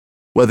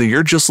Whether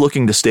you're just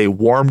looking to stay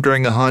warm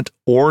during a hunt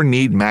or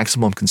need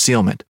maximum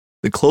concealment,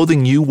 the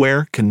clothing you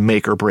wear can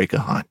make or break a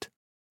hunt.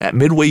 At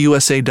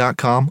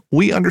MidwayUSA.com,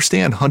 we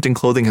understand hunting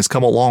clothing has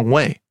come a long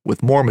way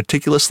with more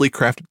meticulously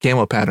crafted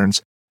camo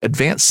patterns,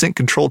 advanced scent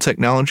control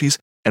technologies,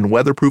 and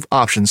weatherproof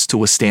options to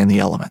withstand the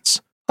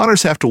elements.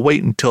 Hunters have to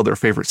wait until their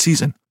favorite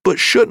season, but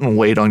shouldn't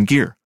wait on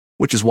gear,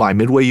 which is why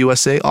Midway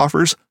USA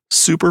offers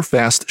super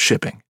fast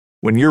shipping.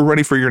 When you're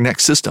ready for your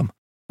next system,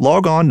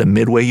 log on to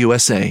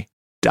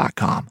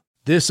MidwayUSA.com.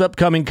 This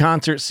upcoming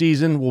concert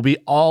season will be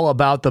all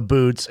about the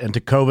boots, and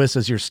Tecovas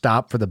is your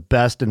stop for the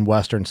best in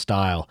Western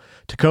style.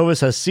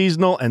 Tecovas has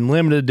seasonal and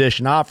limited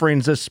edition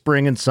offerings this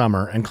spring and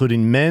summer,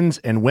 including men's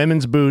and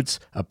women's boots,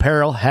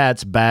 apparel,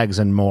 hats, bags,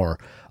 and more.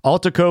 All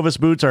Tecovas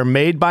boots are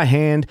made by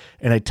hand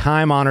in a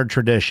time-honored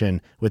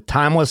tradition with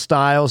timeless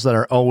styles that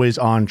are always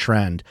on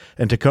trend.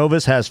 And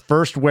Tecovas has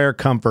first wear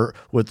comfort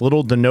with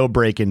little to no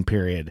break-in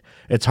period.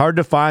 It's hard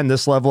to find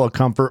this level of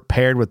comfort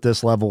paired with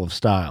this level of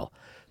style.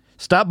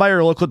 Stop by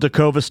your local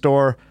Tecovas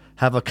store,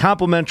 have a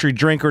complimentary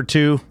drink or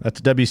two,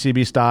 that's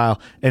WCB style,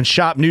 and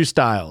shop new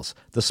styles.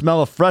 The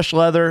smell of fresh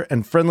leather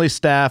and friendly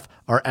staff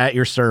are at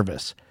your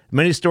service.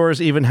 Many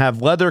stores even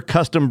have leather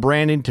custom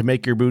branding to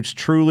make your boots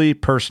truly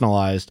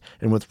personalized.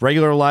 And with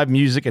regular live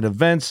music and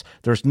events,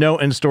 there's no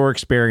in-store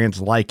experience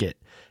like it.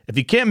 If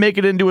you can't make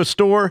it into a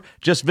store,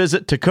 just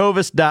visit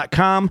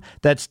Tecovas.com.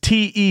 That's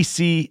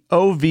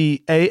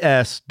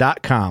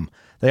TECOVAS.com.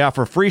 They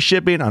offer free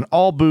shipping on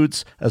all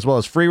boots, as well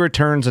as free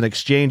returns and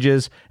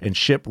exchanges, and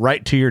ship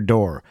right to your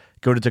door.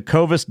 Go to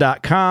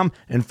Tecovas.com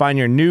and find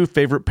your new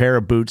favorite pair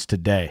of boots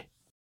today.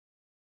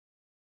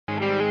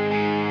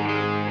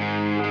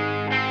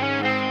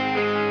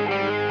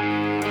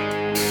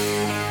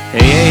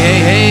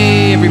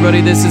 Hey,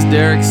 everybody, this is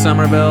Derek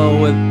Somerville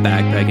with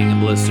Backpacking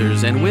and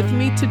Blisters, and with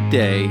me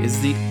today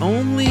is the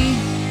only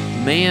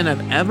man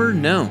I've ever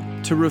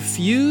known to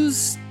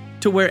refuse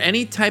to wear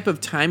any type of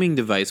timing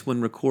device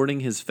when recording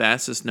his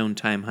fastest known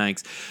time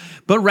hikes,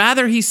 but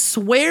rather he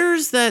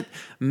swears that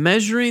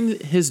measuring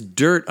his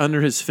dirt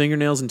under his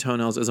fingernails and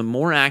toenails is a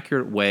more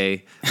accurate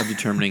way of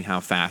determining how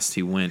fast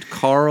he went.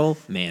 Carl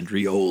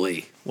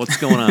Mandrioli. What's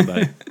going on,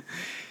 buddy?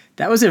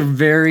 That was a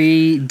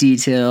very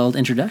detailed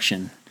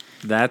introduction.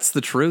 That's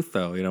the truth,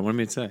 though. You know, what am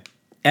I to say?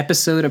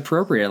 Episode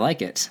appropriate. I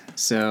like it.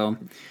 So,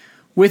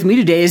 with me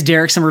today is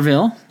Derek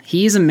Somerville.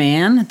 He's a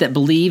man that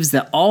believes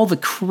that all the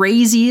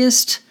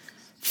craziest,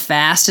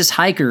 fastest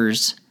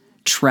hikers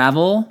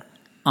travel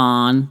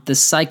on the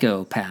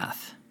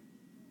psychopath.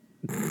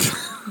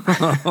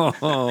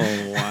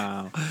 Oh,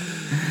 wow.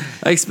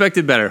 I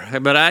expected better,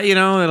 but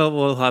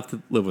we'll have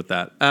to live with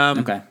that.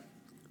 Okay.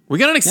 We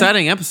got an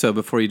exciting episode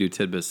before you do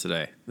tidbits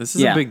today. This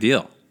is a big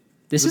deal.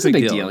 This is a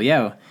big deal,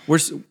 yeah. We're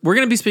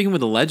going to be speaking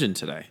with a legend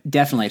today.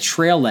 Definitely, a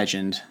trail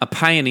legend. A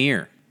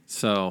pioneer.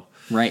 So,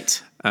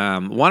 right. Why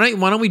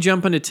don't we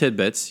jump into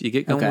tidbits? You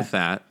get going with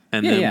that,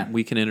 and then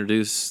we can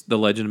introduce the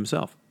legend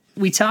himself.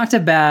 We talked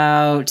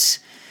about,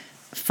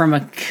 from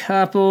a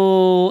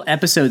couple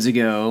episodes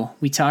ago,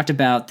 we talked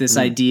about this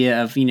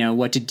idea of,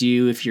 what to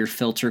do if your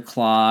filter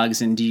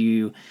clogs, and do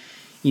you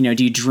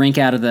drink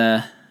out of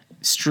the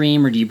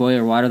stream or do you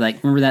boil water?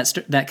 Like, remember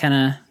that kind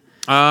of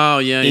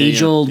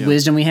age-old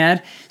wisdom we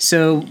had?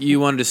 So you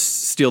wanted to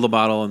steal the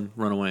bottle and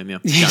run away,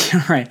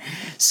 right.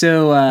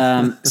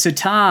 So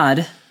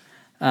Todd,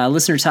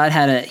 listener Todd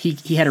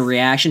he had a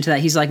reaction to that.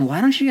 He's like, why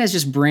don't you guys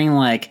just bring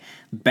like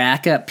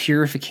backup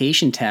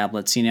purification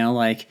tablets?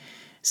 Like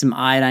some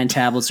iodine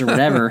tablets or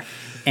whatever.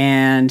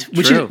 And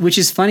which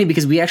is funny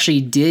because we actually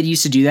did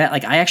used to do that.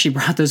 Like I actually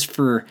brought those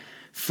for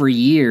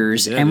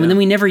years, and then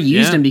we never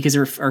used them because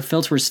our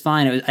filter was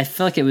fine. I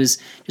felt like it was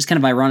just kind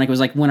of ironic. It was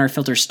like when our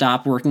filter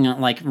stopped working on,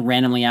 like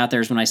randomly out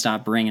there is when I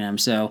stopped bringing them.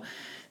 So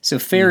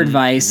fair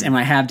advice, and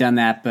I have done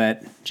that,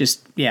 but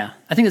just I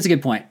think that's a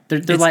good point.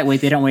 They're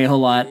lightweight; they don't weigh a whole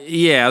lot.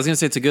 Yeah, I was gonna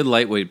say it's a good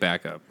lightweight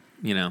backup.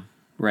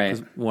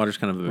 Right? Water's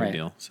kind of a big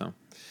deal. So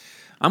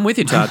I'm with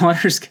you, Todd.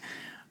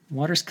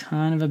 Water's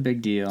kind of a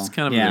big deal. It's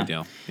kind of a big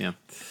deal. Yeah.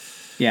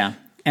 Yeah,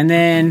 and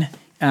then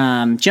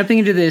jumping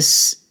into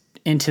this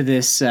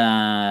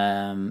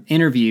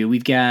interview,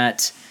 we've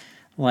got,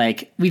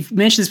 like, we've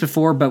mentioned this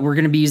before, but we're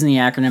going to be using the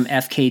acronym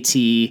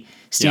FKT.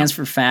 Stands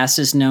for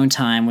fastest known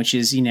time, which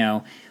is,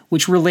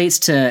 which relates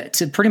to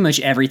pretty much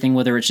everything,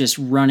 whether it's just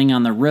running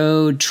on the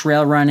road,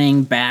 trail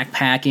running,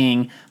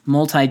 backpacking,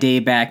 multi-day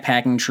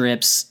backpacking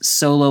trips,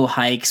 solo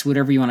hikes,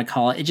 whatever you want to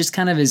call it. It just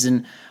kind of is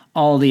in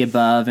all of the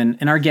above.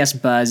 And our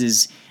guest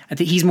Buzz I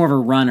think he's more of a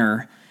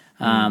runner.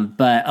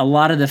 But a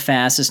lot of the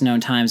fastest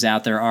known times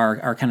out there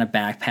are kind of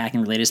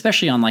backpacking related,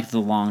 especially on like the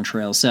long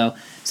trails. So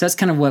that's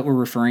kind of what we're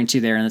referring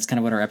to there, and that's kind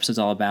of what our episode's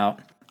all about.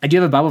 I do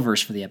have a Bible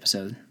verse for the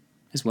episode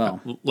as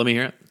well. Let me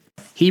hear it.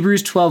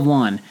 Hebrews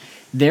 12:1.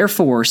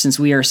 Therefore, since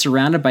we are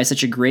surrounded by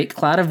such a great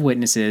cloud of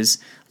witnesses,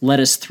 let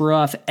us throw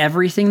off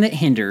everything that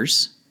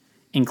hinders,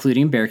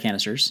 including bear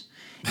canisters,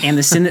 and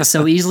the sin that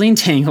so easily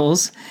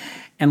entangles,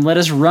 and let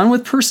us run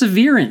with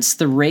perseverance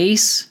the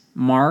race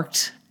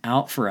marked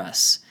out for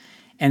us.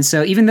 And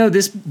so even though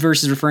this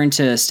verse is referring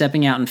to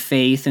stepping out in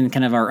faith and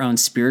kind of our own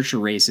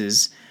spiritual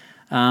races,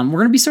 we're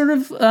going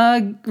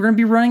to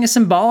be running a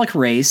symbolic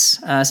race,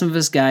 some of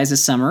us guys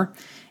this summer,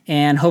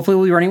 and hopefully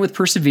we'll be running with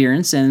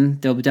perseverance,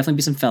 and there'll definitely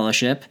be some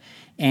fellowship.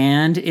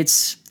 And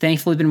it's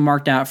thankfully been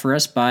marked out for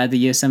us by the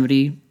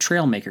Yosemite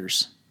Trail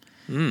Makers.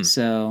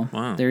 So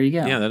there you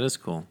go. Yeah, that is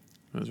cool.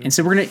 And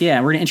so we're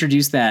gonna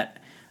introduce that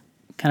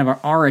kind of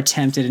our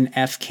attempt at an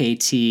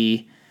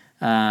FKT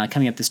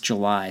coming up this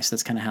July. So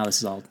that's kind of how this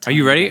is all. Are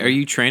you ready? Are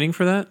you training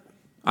for that?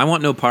 I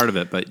want no part of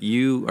it, but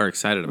you are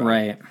excited about it.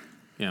 Right.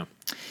 Yeah.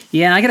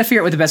 Yeah, and I got to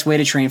figure out what the best way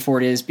to train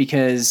for it is,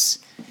 because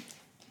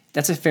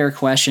that's a fair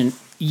question.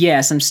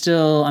 Yes,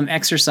 I'm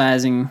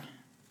exercising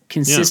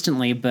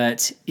consistently,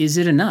 but is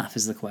it enough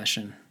is the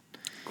question.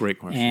 Great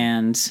question.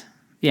 And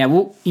yeah,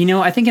 well,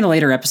 I think in a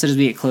later episode as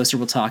we get closer,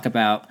 we'll talk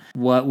about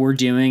what we're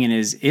doing and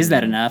is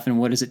that enough and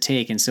what does it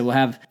take? And so we'll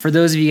have, for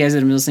those of you guys that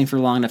have been listening for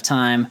a long enough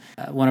time,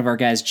 one of our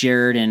guys,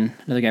 Jared, and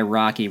another guy,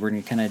 Rocky, we're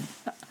going to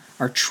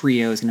our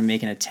trio is going to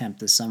make an attempt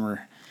this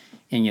summer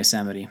in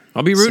Yosemite.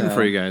 I'll be rooting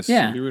for you guys.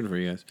 Yeah. I'll be rooting for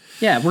you guys.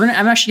 Yeah,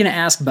 I'm actually going to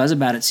ask Buzz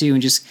about it too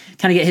and just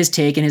kind of get his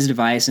take and his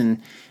advice. And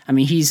I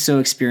mean, he's so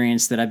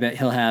experienced that I bet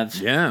he'll have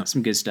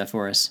some good stuff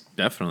for us.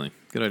 Definitely.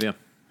 Good idea.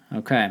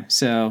 Okay,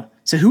 so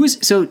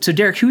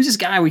Derek, who's this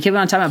guy? We kept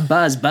on talking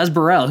about Buzz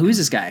Burrell. Who is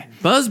this guy?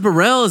 Buzz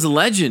Burrell is a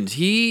legend.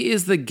 He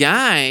is the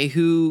guy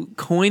who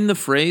coined the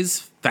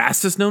phrase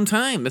fastest known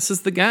time. This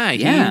is the guy.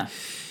 Yeah.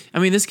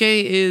 This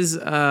guy is,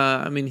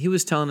 he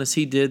was telling us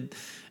he did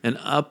an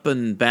up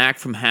and back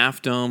from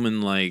Half Dome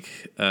in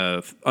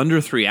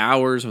under 3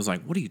 hours. I was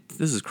like,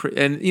 this is crazy.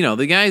 And,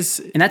 the guy's...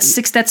 And that's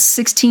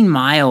 16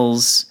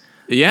 miles.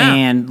 Yeah.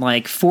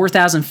 And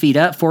 4,000 feet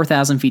up,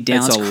 4,000 feet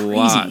down. It's crazy.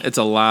 Lot. It's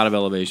a lot of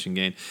elevation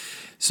gain.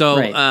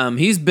 So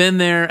he's been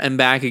there and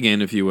back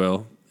again, if you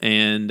will,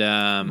 and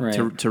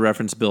to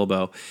reference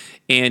Bilbo.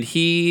 And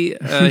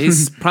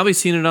he's probably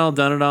seen it all,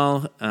 done it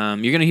all.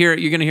 You're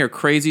gonna hear a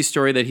crazy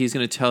story that he's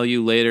gonna tell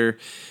you later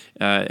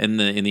in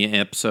the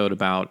episode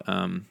about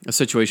a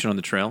situation on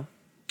the trail,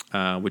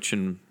 which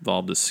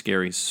involved a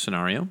scary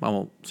scenario. I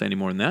won't say any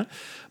more than that.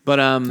 But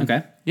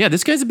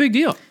this guy's a big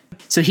deal.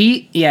 So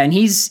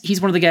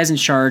he's one of the guys in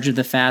charge of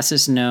the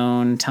fastest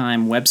known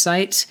time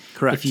website.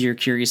 Correct. If you're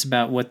curious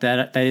about what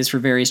that is for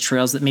various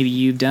trails that maybe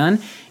you've done.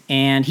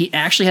 And he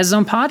actually has his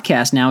own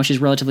podcast now, which is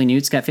relatively new.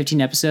 It's got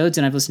 15 episodes,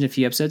 and I've listened to a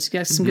few episodes. He's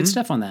got some good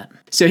stuff on that.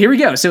 So here we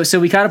go. So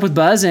we caught up with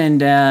Buzz,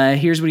 and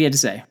here's what he had to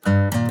say.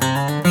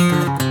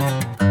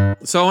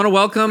 So I want to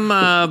welcome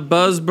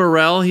Buzz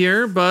Burrell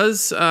here.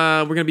 Buzz,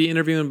 we're going to be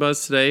interviewing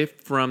Buzz today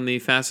from the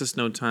Fastest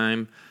Known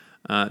Time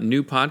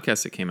new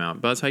podcast that came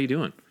out. Buzz, how you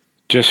doing?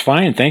 Just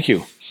fine, thank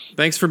you.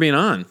 Thanks for being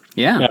on.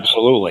 Yeah.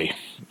 Absolutely.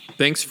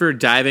 Thanks for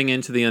diving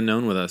into the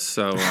unknown with us.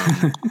 So,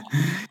 Carl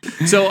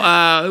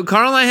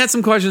and I had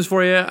some questions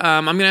for you.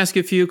 I'm going to ask you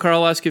a few. Carl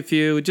will ask you a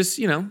few. Just,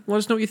 let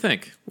us know what you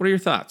think. What are your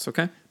thoughts?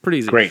 Okay? Pretty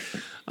easy. Great.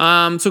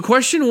 So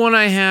question one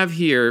I have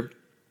here,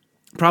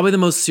 probably the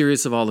most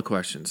serious of all the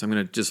questions. I'm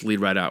going to just lead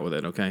right out with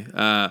it, okay?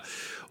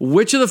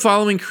 Which of the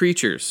following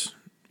creatures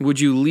would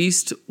you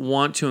least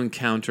want to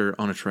encounter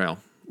on a trail?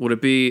 Would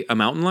it be a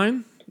mountain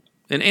lion,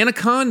 an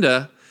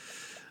anaconda,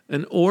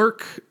 an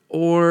orc,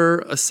 or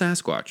a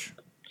Sasquatch?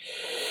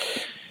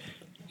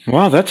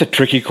 Well, that's a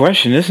tricky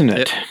question, isn't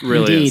it? It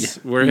really Indeed. is.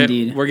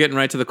 We're getting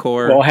right to the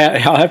core. Well,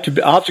 I'll have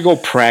to go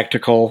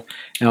practical,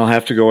 and I'll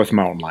have to go with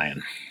mountain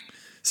lion.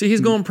 See,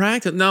 he's going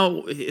practical.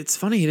 No, it's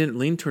funny he didn't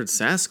lean towards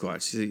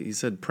Sasquatch. He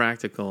said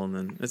practical, and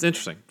then it's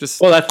interesting.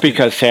 Well, that's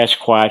because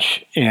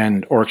Sasquatch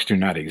and orcs do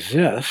not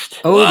exist.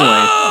 Oh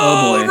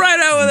boy! Right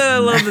out with it. I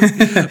love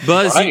this.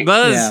 Buzz. Right.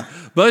 Buzz. Yeah.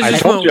 Buzz. I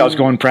Just told went, you I was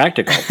going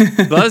practical.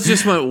 Buzz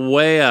just went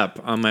way up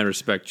on my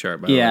respect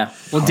chart. By the way. Yeah.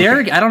 Well,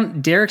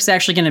 Derek's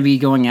actually going to be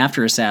going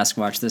after a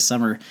Sasquatch this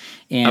summer.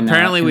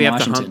 Apparently, we have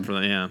Washington. to hunt for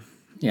them.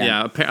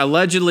 Yeah.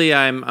 Allegedly,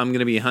 I'm going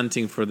to be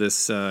hunting for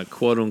this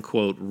quote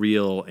unquote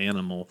real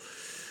animal.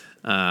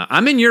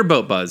 I'm in your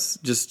boat, Buzz.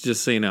 Just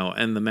so you know,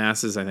 and the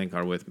masses I think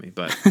are with me.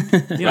 But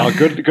Well,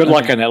 good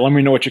luck on that. Let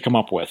me know what you come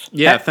up with.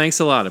 yeah, thanks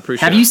a lot.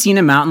 Appreciate it. Have you seen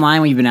a mountain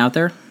lion when you've been out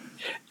there?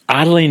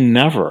 Oddly,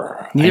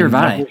 never. Neither have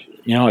I.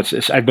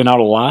 I've been out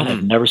a lot.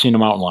 I've never seen a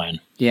mountain lion.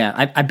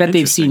 Yeah, I bet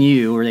they've seen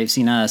you or they've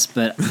seen us,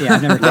 but yeah,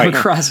 I've never come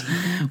across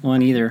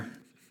one either.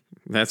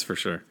 That's for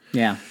sure.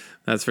 Yeah.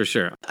 That's for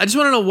sure. I just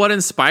want to know what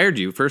inspired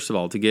you, first of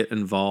all, to get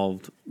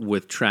involved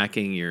with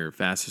tracking your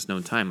fastest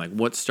known time. Like,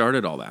 what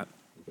started all that?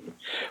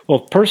 Well,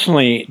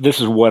 personally, this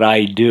is what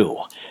I do.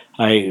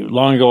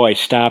 Long ago I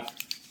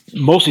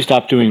mostly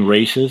stopped doing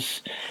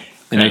races,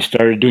 and I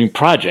started doing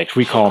projects.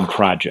 We call them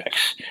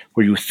projects,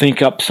 where you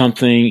think up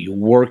something, you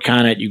work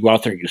on it, you go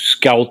out there, you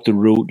scout the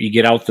route, you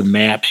get out the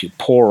maps, you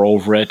pore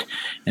over it,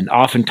 and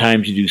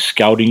oftentimes you do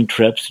scouting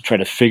trips to try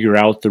to figure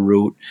out the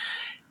route.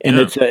 And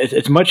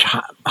it's a much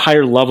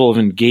higher level of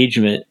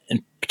engagement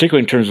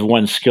particularly in terms of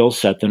one's skill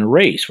set, than a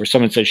race where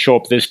someone says, show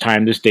up this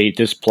time, this date,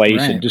 this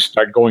place, and just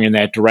start going in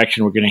that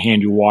direction. We're going to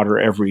hand you water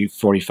every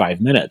 45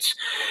 minutes.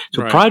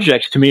 So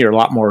projects to me are a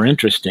lot more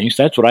interesting.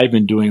 So that's what I've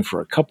been doing for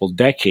a couple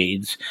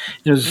decades.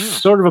 It was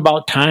sort of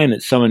about time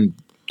that someone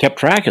kept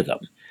track of them,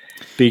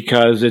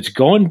 because it's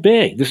going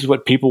big. This is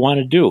what people want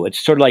to do. It's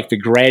sort of like the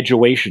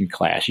graduation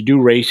class. You do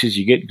races,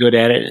 you get good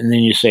at it, and then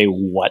you say,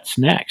 what's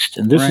next?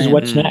 And this is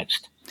what's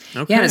next.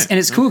 Okay. Yeah, and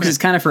it's cool because it's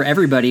kind of for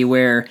everybody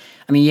where,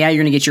 I mean, yeah,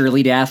 you're going to get your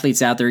elite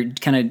athletes out there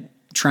kind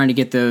of trying to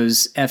get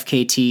those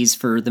FKTs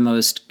for the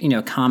most,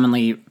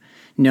 commonly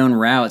known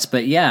routes.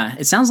 But yeah,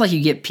 it sounds like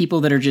you get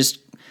people that are just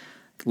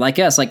like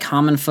us, like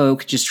common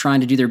folk, just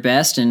trying to do their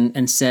best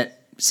and set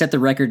the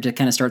record to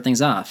kind of start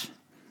things off.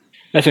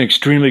 That's an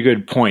extremely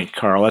good point,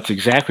 Carl. That's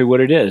exactly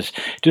what it is.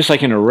 Just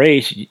like in a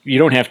race, you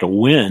don't have to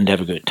win to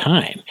have a good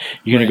time.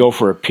 You're going to go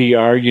for a PR.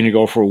 You're going to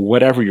go for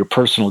whatever your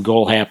personal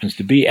goal happens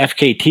to be.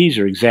 FKTs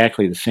are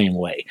exactly the same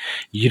way.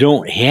 You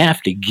don't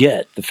have to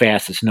get the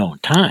fastest known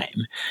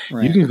time.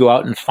 Right. You can go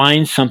out and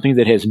find something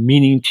that has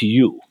meaning to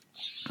you.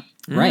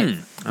 Right.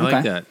 I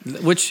like that.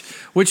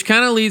 Which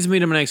kind of leads me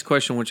to my next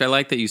question, which I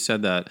like that you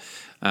said that.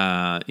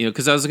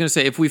 Because I was going to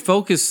say, if we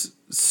focus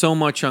so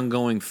much on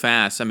going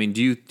fast, I mean,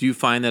 do you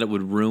find that it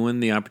would ruin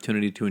the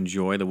opportunity to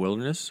enjoy the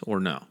wilderness, or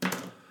no?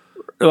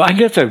 Well, I think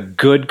that's a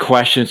good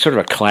question. It's sort of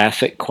a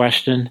classic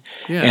question.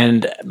 Yeah.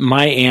 And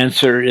my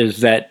answer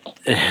is that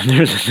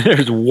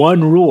there's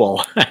one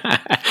rule.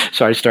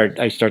 So I start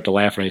to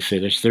laugh when I say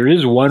this. There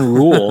is one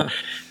rule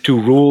to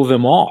rule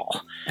them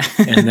all.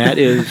 And that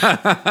is,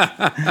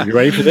 you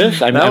ready for this?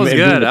 That was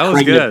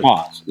good.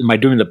 Pause. Am I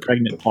doing the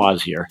pregnant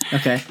pause here?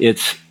 Okay.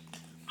 It's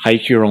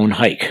hike your own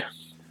hike.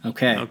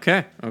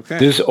 Okay.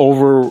 This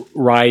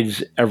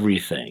overrides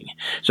everything.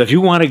 So if you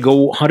want to go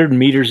 100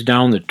 meters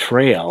down the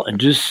trail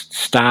and just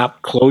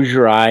stop, close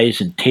your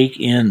eyes, and take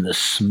in the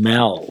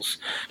smells,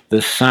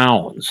 the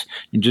sounds,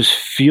 and just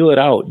feel it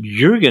out,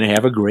 you're going to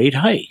have a great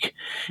hike.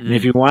 And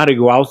if you want to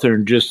go out there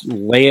and just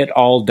lay it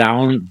all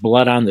down,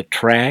 blood on the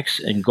tracks,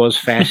 and go as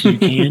fast as you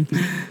can,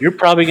 you're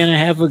probably going to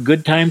have a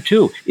good time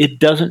too. It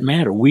doesn't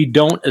matter. We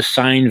don't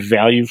assign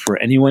value for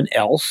anyone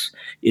else.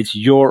 It's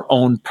your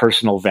own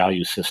personal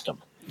value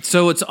system.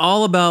 So it's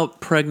all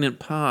about pregnant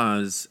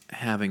pause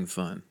having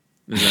fun.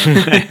 Is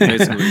that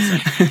basically what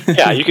you're saying?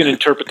 Yeah, you can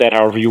interpret that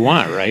however you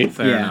want, right?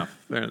 Fair enough.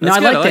 No, I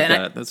like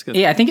that. That's good.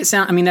 Yeah, I think it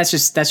sounds. I mean, that's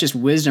just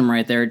wisdom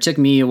right there. It took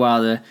me a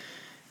while to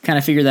kind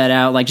of figure that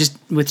out. Like just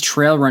with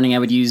trail running, I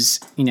would use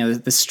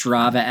the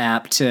Strava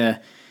app to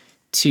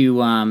do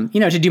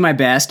my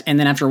best. And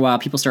then after a while,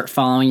 people start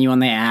following you on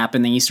the app,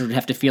 and then you sort of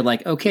have to feel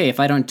like, okay, if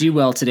I don't do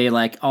well today,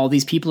 like all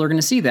these people are going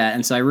to see that.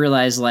 And so I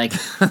realized like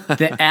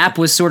the app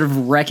was sort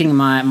of wrecking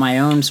my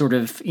own sort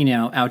of,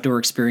 outdoor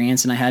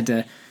experience. And I had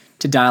to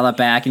dial it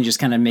back and just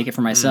kind of make it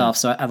for myself.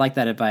 So I like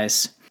that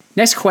advice.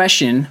 Next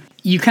question.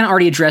 You kind of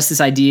already addressed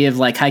this idea of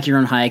like hike your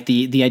own hike,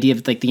 the idea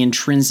of like the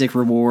intrinsic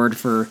reward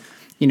for,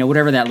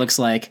 whatever that looks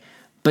like.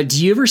 But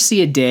do you ever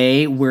see a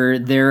day where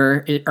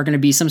there are going to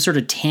be some sort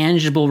of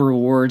tangible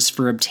rewards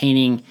for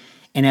obtaining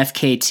an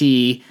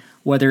FKT,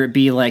 whether it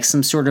be like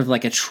some sort of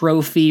like a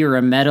trophy or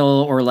a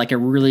medal or like a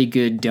really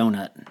good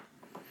donut?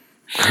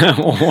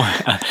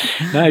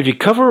 Now, if you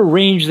cover a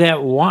range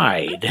that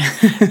wide,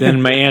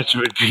 then my answer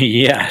would be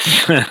yes.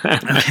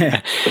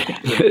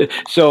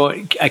 So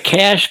a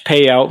cash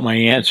payout, my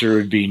answer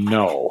would be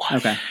no.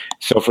 Okay.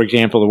 So, for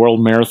example, the World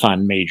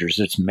Marathon Majors,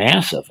 it's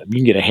massive. I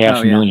mean, you can get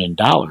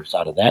 $500,000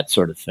 out of that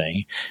sort of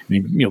thing. I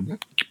mean,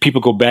 people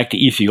go back to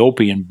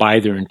Ethiopia and buy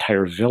their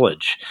entire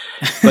village.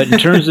 But in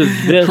terms of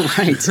this,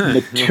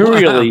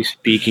 materially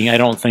speaking, I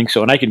don't think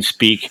so. And I can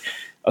speak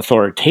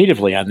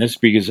authoritatively on this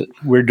because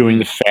we're doing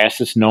the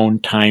fastest known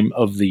time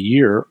of the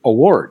year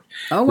award.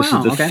 Oh, wow. This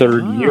is the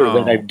third year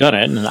that I've done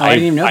it, and I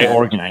didn't even know that.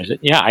 organize it.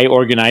 Yeah, I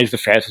organize the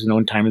fastest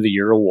known time of the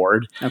year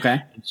award.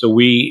 Okay. So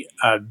we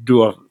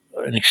do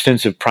an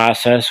extensive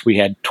process. We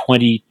had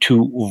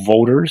 22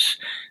 voters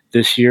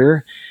this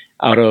year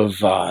out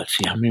of, let's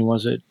see, how many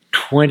was it?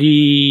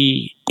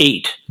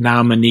 28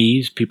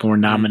 nominees. People were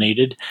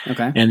nominated.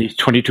 Okay. And these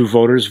 22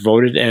 voters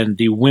voted, and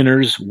the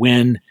winners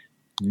win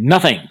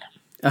nothing.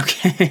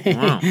 Okay.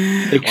 Wow.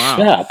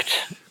 Except,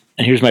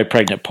 and here's my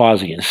pregnant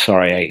pause again.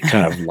 Sorry, I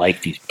kind of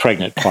like these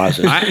pregnant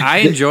pauses. I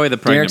enjoy the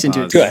pregnant Derek's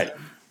pause. Good.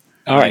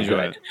 All right,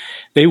 good.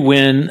 They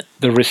win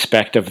the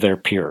respect of their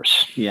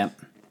peers. Yep.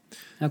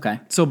 Okay.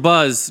 So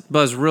Buzz,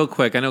 real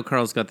quick. I know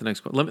Carl's got the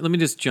next one. Let me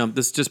just jump.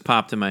 This just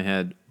popped in my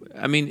head.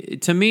 I mean,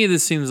 to me,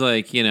 this seems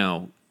like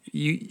you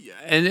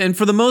and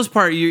for the most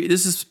part,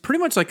 this is pretty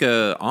much like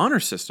a honor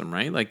system,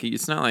 right? Like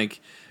it's not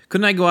like.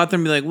 Couldn't I go out there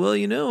and be like,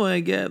 well, I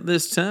get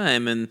this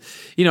time, and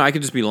I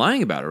could just be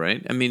lying about it,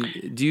 right? I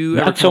mean, do you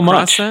ever come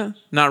across that?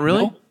 Not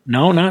really?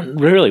 No, not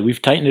really. We've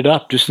tightened it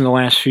up just in the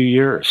last few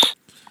years.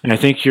 And I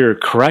think you're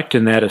correct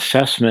in that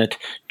assessment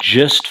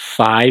just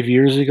 5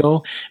 years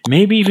ago,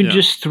 maybe even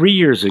just 3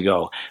 years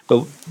ago.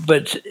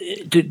 But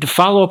to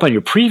follow up on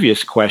your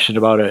previous question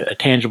about a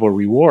tangible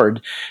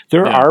reward,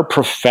 there are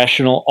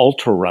professional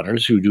ultra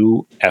runners who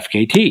do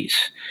FKTs.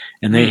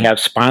 and they have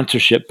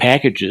sponsorship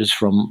packages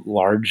from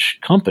large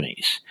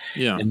companies.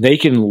 Yeah. And they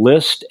can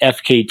list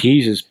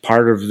FKTs as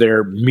part of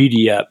their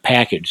media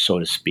package, so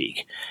to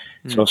speak.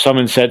 So if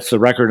someone sets the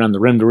record on the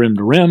rim to rim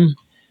to rim,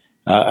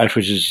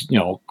 which is,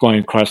 going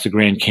across the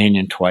Grand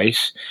Canyon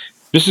twice,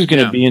 this is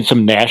going to be in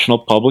some national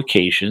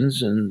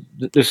publications, and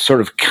this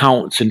sort of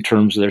counts in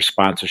terms of their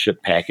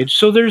sponsorship package.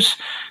 So there's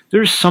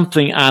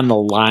something on the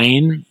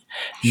line.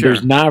 Sure.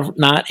 There's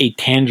not a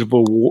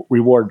tangible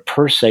reward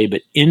per se,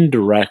 but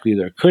indirectly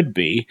there could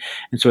be.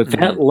 And so at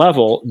that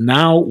level,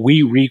 now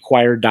we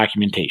require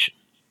documentation.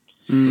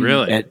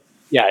 Really?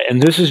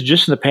 And this is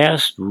just in the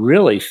past,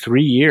 really,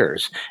 3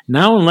 years.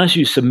 Now, unless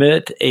you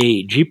submit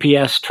a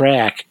GPS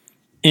track,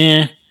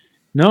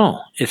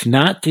 no, it's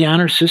not the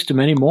honor system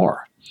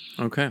anymore.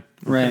 Okay.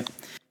 Right.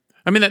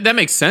 I mean, that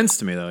makes sense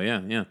to me, though.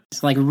 Yeah.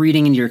 It's like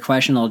reading into your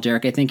question, little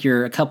Derek. I think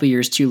you're a couple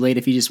years too late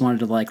if you just wanted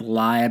to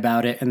lie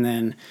about it and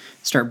then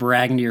start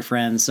bragging to your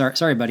friends.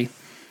 Sorry, buddy.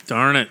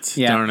 Darn it.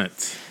 Yeah. Darn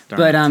it.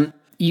 But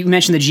you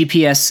mentioned the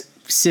GPS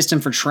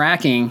system for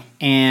tracking,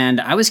 and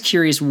I was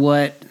curious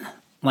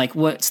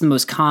what's the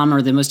most common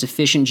or the most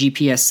efficient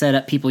GPS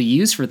setup people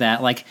use for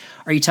that? Like,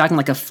 are you talking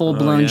like a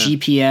full-blown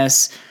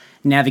GPS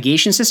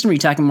navigation system? Are you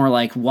talking more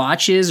like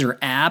watches or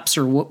apps,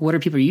 or what are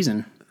people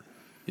using?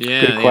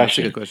 Yeah, good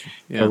question. Good question.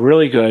 Yeah.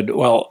 Really good.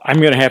 Well, I'm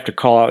going to have to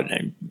call out,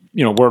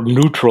 we're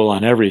neutral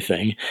on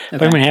everything,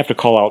 but I'm going to have to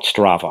call out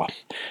Strava.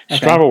 Okay.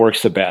 Strava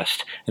works the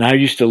best. And I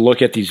used to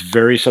look at these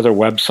various other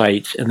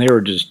websites, and they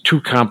were just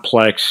too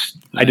complex.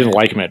 I didn't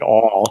like them at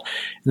all.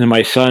 And then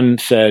my son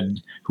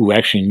said, who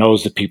actually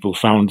knows the people who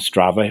found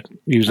Strava,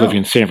 he was living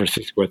in San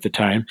Francisco at the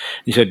time.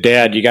 He said,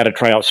 Dad, you got to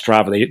try out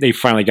Strava. They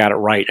finally got it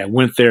right. I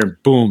went there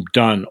and boom,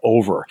 done,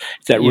 over.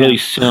 It's that really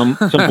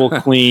simple,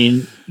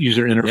 clean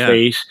user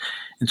interface. Yeah.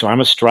 And so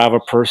I'm a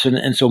Strava person.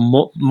 And so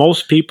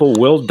most people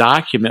will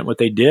document what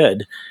they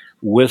did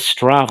with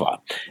Strava.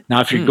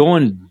 Now, if you're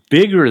going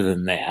bigger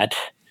than that,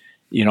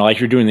 like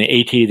you're doing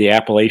the AT, the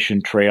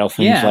Appalachian Trail,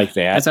 things like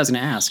that. That's what I was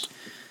going to ask.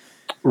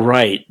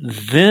 Right.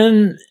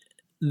 Then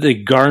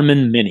the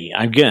Garmin Mini.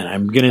 Again,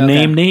 I'm going to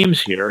name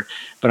names here,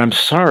 but I'm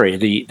sorry.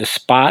 The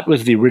Spot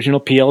was the original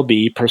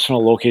PLB,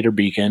 personal locator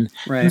beacon.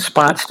 Right. And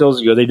Spot still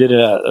is good. They did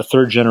a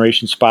third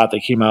generation Spot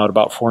that came out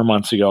about 4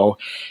 months ago.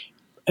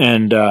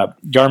 And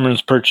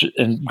Garmin purchased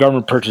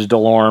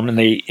DeLorme, and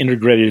they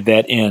integrated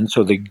that in.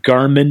 So the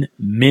Garmin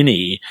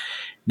Mini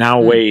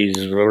now weighs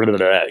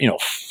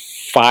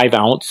 5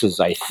 ounces,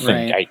 I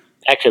think. Right.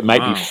 It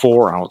might be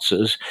 4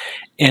 ounces.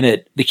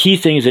 And the key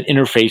thing is it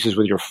interfaces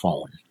with your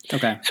phone.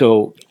 Okay.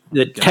 So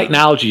the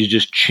technology has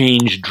just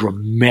changed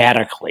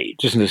dramatically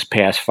just in this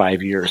past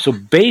 5 years. So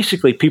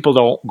basically, people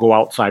don't go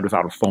outside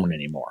without a phone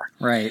anymore.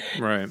 Right.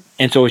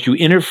 And so if you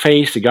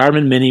interface the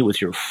Garmin Mini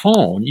with your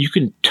phone, you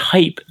can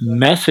type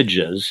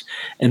messages,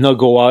 and they'll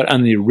go out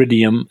on the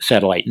Iridium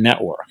satellite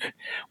network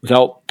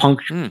without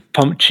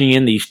punching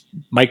in these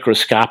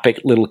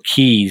microscopic little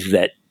keys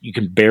that you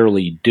can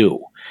barely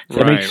do. Does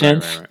that make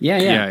sense? Right.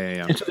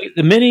 Yeah. And so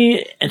the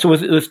Mini, and so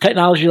with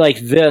technology like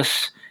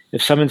this,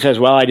 if someone says,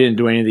 well, I didn't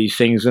do any of these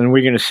things, then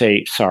we're going to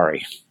say,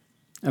 sorry.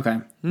 Okay.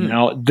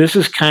 This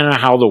is kind of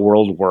how the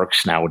world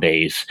works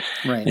nowadays.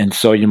 Right. And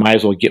so you might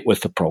as well get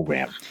with the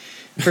program.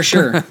 For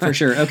sure.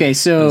 Okay,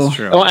 so...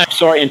 I'm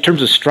sorry. In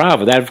terms of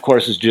Strava, that, of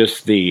course, is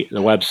just the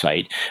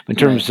website. In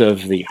terms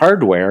of the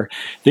hardware,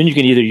 then you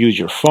can either use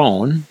your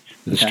phone,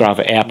 the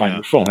Strava app on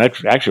your phone.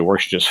 That actually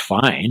works just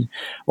fine.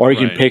 Or you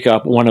can pick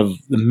up one of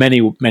the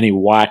many, many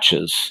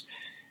watches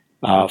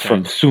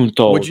from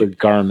Suunto to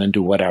Garmin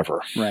to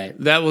whatever. Right.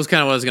 That was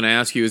kind of what I was going to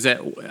ask you. Is that,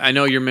 I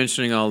know you're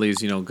mentioning all these,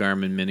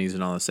 Garmin Minis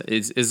and all this.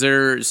 Is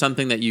there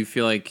something that you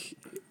feel like,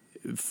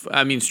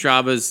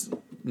 Strava's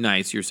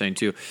nice, you're saying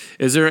too.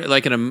 Is there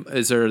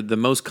is there the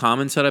most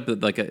common setup,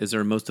 is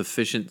there a most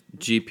efficient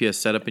GPS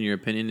setup in your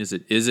opinion? Is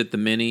it the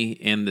Mini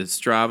and the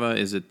Strava?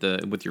 Is it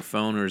with your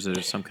phone, or is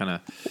there some kind of...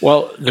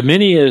 Well, the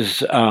Mini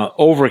is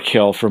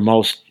overkill for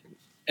most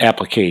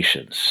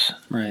applications.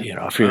 Right.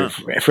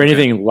 For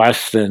anything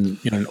less than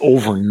an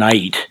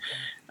overnight,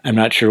 I'm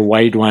not sure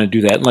why you'd want to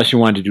do that unless you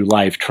wanted to do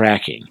live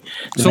tracking.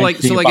 If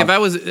I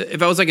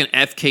was like an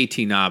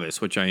FKT novice,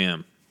 which I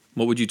am,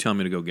 what would you tell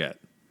me to go get?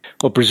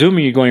 Well,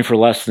 presuming you're going for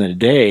less than a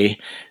day,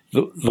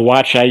 the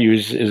watch I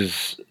use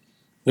is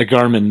the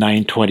Garmin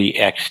 920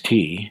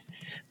 XT.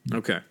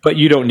 Okay. But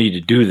you don't need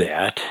to do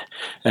that.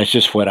 That's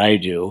just what I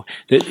do.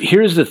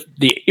 Here's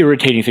the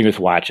irritating thing with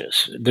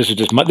watches. This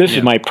is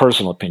my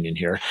personal opinion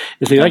here,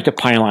 is they like to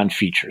pile on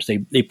features.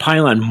 They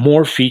pile on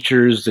more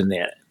features than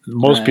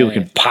most people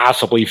can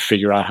possibly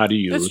figure out how to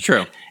use. That's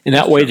true. And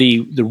that way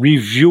the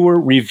reviewer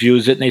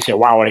reviews it and they say,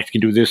 wow, I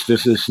can do this,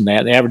 and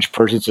that. The average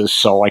person says,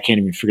 so I can't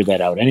even figure that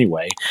out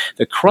anyway.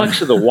 The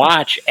crux of the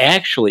watch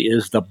actually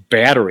is the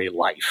battery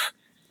life.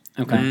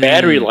 Okay. The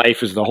battery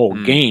life is the whole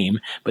game,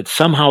 but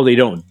somehow they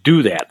don't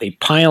do that. They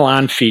pile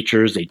on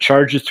features, they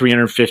charge you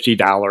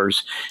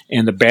 $350,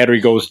 and the battery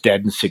goes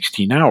dead in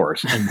 16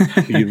 hours.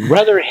 And you'd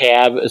rather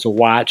have as a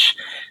watch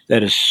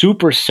that is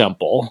super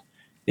simple,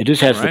 It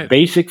just has the Right.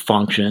 basic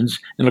functions,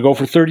 and it'll go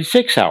for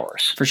 36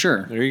 hours. For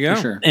sure. There you go.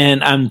 For sure.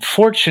 And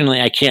unfortunately,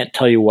 I can't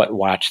tell you what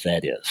watch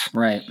that is.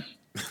 Right.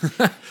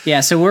 Yeah.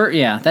 So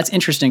that's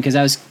interesting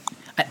because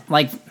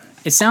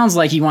it sounds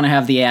like you want to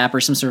have the app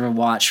or some sort of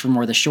watch for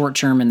more the short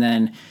term, and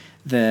then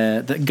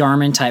the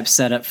Garmin type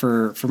setup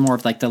for more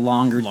of like the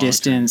longer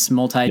distance,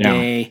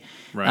 multi-day.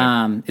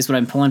 Right. Is what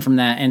I'm pulling from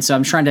that. And so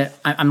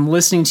I'm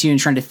listening to you and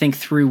trying to think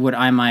through what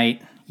I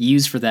might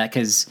use for that.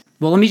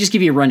 Let me just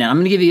give you a rundown.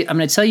 I'm going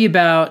to tell you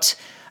about,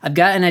 we're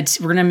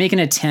going to make an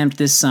attempt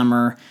this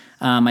summer,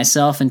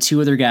 myself and two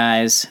other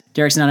guys.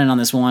 Derek's not in on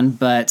this one,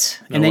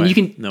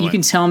 you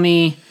can tell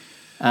me,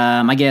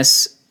 I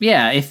guess,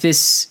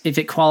 if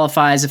it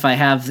qualifies, if I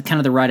have kind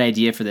of the right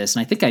idea for this.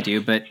 And I think I do,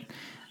 but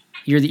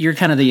you're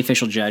kind of the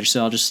official judge.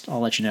 So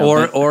I'll let you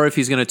know. Or if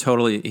he's going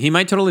to he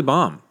might totally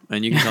bomb,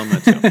 and you can tell him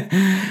that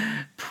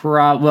too.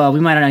 We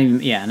might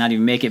not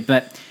even make it.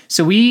 But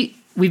so we've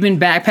been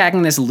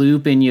backpacking this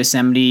loop in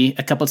Yosemite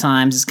a couple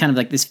times. It's kind of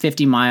like this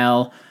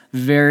 50-mile,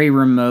 very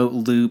remote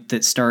loop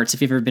that starts.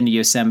 If you've ever been to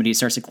Yosemite, it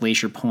starts at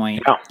Glacier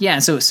Point. Yeah.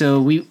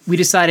 So we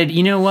decided,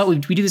 you know what, we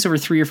do this over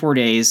 3 or 4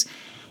 days.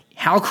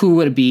 How cool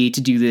would it be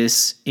to do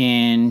this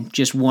in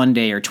just one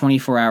day or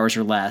 24 hours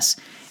or less?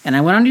 And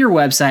I went onto your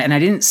website and I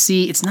didn't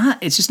see, it's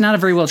just not a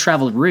very well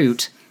traveled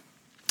route.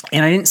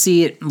 And I didn't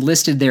see it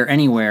listed there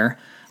anywhere.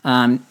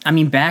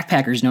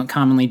 Backpackers don't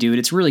commonly do it.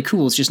 It's really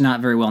cool. It's just not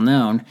very well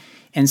known.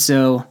 And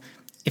so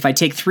if I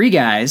take 3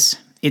 guys,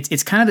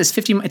 it's kind of this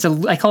 50,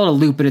 I call it a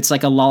loop, but it's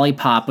like a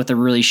lollipop with a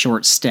really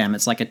short stem.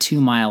 It's like a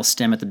 2-mile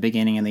stem at the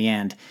beginning and the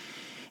end.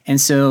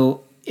 And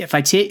so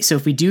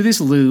if we do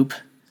this loop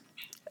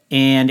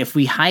and if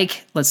we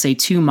hike, let's say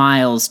 2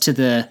 miles to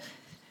the,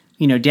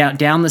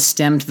 down the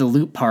stem to the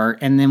loop part,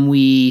 and then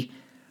we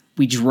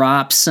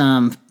drop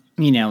some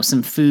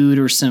food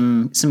or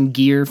some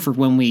gear for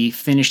when we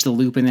finish the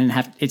loop, and then we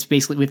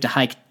have to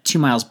hike 2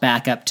 miles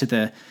back up to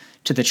the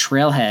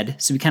trailhead.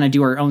 So we kind of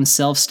do our own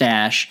self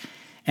stash,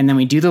 and then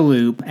we do the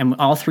loop, and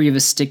all 3 of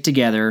us stick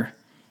together,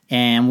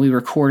 and we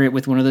record it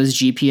with one of those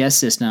GPS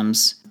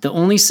systems. The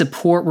only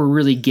support we're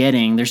really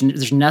getting,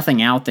 there's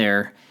nothing out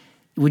there.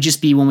 It would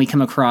just be when we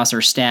come across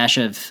our stash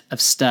of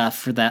stuff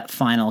for that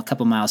final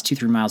couple miles,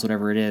 2-3 miles,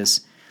 whatever it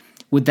is.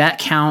 Would that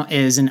count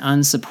as an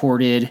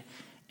unsupported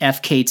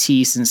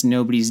FKT since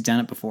nobody's done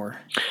it before?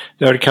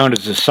 That would count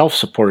as a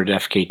self-supported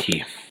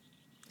FKT.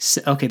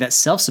 So, okay, that's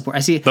self-support. I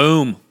see.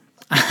 Boom.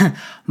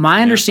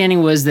 My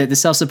understanding was that the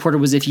self-supported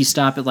was if you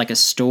stop at like a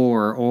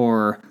store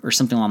or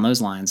something along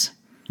those lines.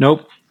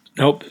 Nope.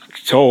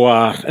 So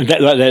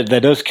that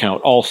does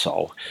count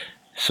also.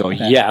 So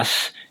okay.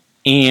 Yes,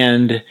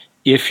 and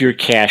if you're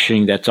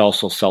caching, that's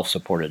also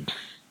self-supported.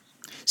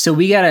 So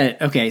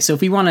so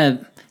if we want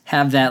to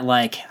have that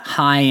like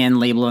high-end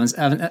label of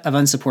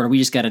unsupported, we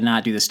just got to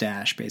not do the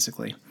stash,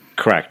 basically.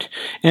 Correct.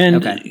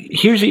 And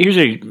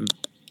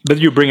but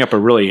you bring up a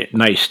really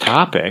nice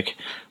topic,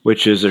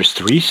 which is there's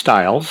 3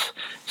 styles: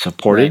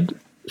 supported,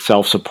 right,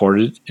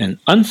 self-supported, and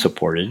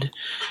unsupported.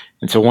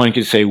 And so one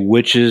could say,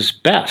 which is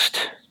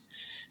best?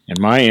 And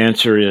my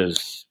answer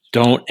is,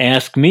 don't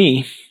ask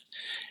me.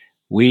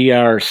 We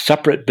are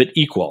separate but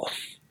equal.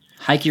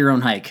 Hike your own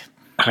hike.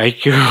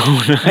 Hike your own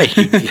hike.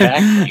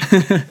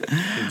 Exactly.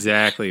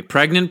 Exactly.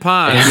 Pregnant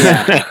pause.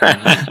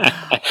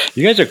 Yeah.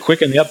 You guys are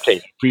quick on the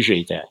uptake.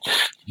 Appreciate that.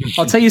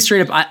 I'll tell you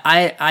straight up,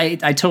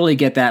 I totally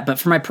get that. But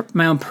for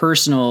my own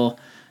personal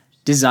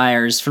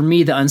desires, for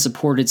me, the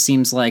unsupported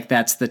seems like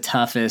that's the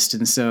toughest.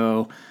 And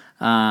so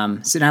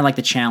I like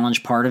the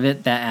challenge part of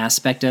it, that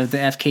aspect of the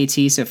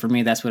FKT. So for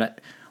me, that's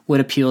what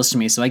appeals to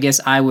me. So I guess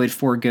I would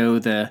forego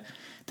the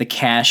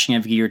caching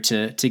of gear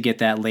to get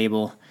that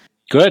label.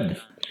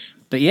 Good.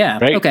 But yeah,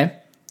 right. Okay.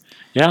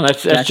 Yeah,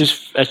 that's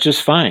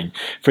just fine.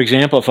 For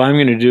example, if I'm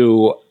going to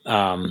do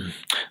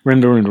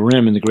rim to rim to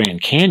rim in the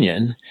Grand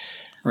Canyon,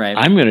 right,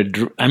 I'm going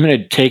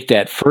to take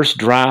that first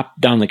drop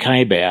down the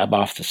Kaibab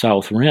off the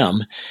south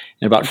rim,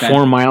 and about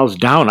 4 miles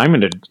down,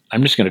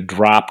 I'm just going to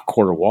drop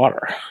quarter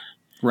water.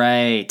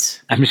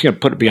 Right. I'm just going to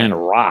put it behind a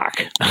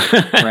rock.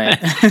 Right.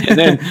 And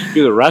then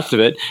do the rest of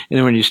it. And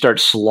then when you start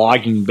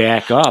slogging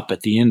back up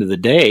at the end of the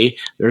day,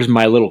 there's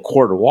my little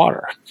quart of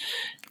water.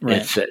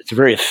 Right. It's a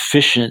very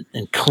efficient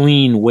and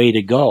clean way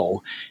to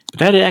go. But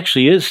that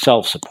actually is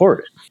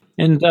self-supported.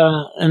 And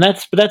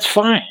that's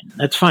fine.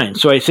 That's fine.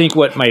 So I think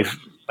what my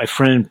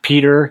friend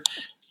Peter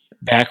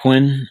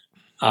Backwin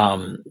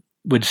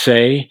would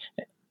say,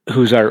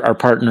 who's our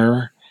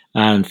partner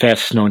on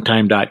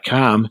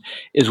fastestknowntime.com,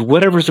 is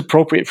whatever's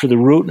appropriate for the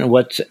route and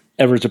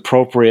whatever's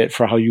appropriate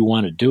for how you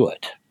want to do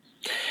it.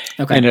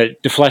 Okay. And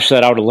to flesh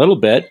that out a little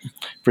bit,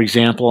 for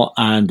example,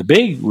 on the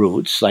big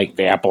routes like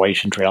the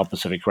Appalachian Trail,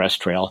 Pacific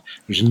Crest Trail,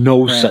 there's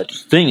no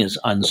such thing as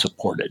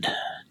unsupported.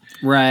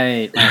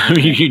 Right. I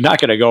mean, you're not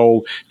going to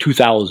go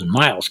 2,000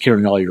 miles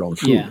carrying all your own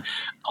food. Yeah.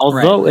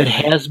 Although it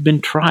has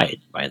been tried,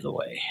 by the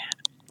way.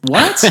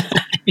 What?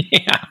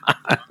 Yeah.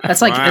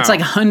 That's like it's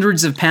like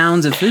hundreds of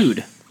pounds of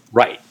food.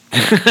 Right.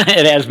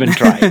 It has been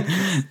tried.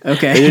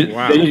 Okay. They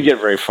didn't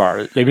get very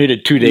far. They made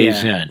it 2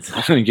 days in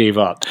and gave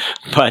up.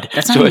 But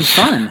that's not even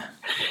fun.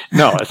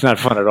 No, it's not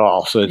fun at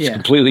all. So it's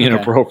completely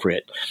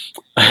inappropriate.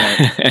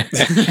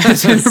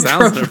 Sounds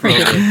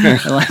inappropriate.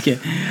 I like it.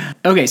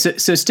 Okay,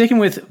 so sticking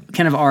with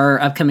kind of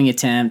our upcoming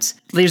attempt,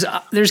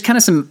 there's kind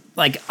of some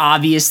like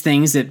obvious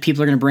things that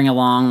people are going to bring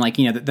along, like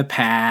the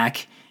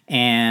pack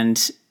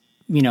and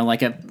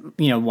like a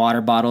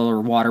water bottle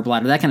or water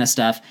bladder, that kind of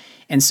stuff.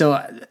 And so,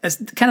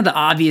 as kind of the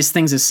obvious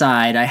things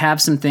aside, I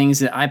have some things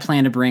that I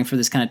plan to bring for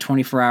this kind of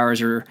 24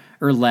 hours or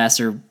less,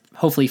 or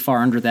hopefully far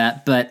under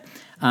that. But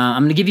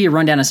I'm going to give you a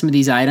rundown of some of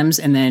these items,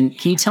 and then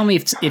can you tell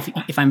me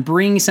if I'm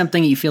bringing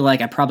something that you feel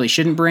like I probably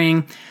shouldn't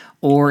bring,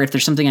 or if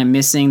there's something I'm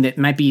missing that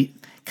might be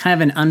kind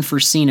of an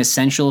unforeseen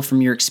essential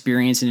from your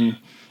experience and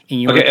in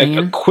your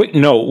opinion? A quick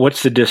note: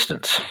 what's the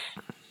distance?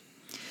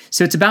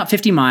 So it's about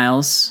 50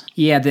 miles.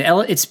 Yeah,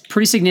 it's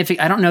pretty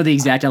significant. I don't know the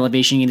exact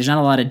elevation. There's not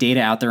a lot of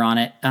data out there on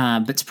it,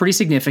 but it's pretty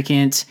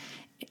significant.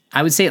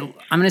 I'm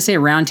going to say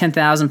around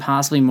 10,000,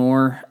 possibly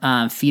more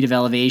feet of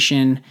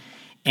elevation,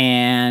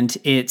 and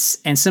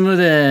some of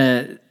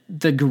the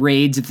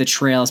grades of the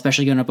trail,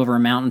 especially going up over a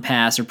mountain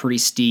pass, are pretty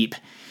steep,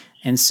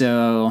 and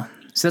so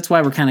that's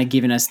why we're kind of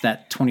giving us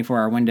that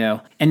 24-hour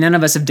window. And none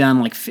of us have done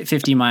like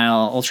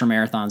 50-mile ultra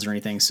marathons or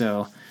anything,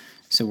 so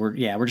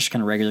we're just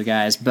kind of regular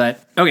guys.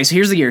 But okay, so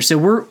here's the gear. So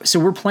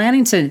we're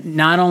planning to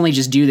not only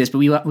just do this, but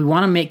we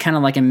want to make kind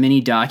of like a mini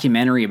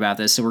documentary about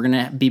this. So we're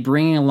going to be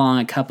bringing along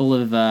a couple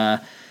of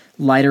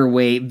lighter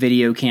weight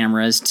video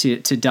cameras to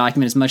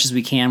document as much as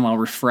we can while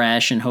we're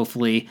fresh, and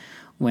hopefully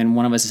when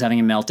one of us is having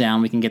a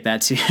meltdown, we can get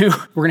that too.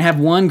 We're going to have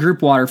one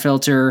group water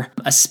filter,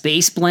 a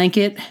space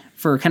blanket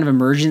for kind of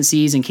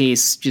emergencies in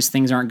case just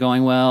things aren't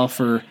going well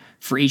for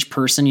each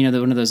person,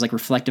 one of those like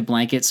reflective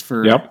blankets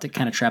to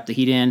kind of trap the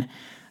heat in.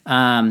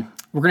 We're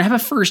going to have a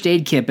first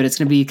aid kit, but it's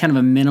going to be kind of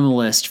a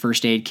minimalist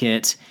first aid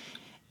kit.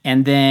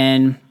 And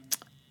then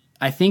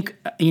I think,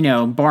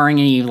 barring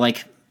any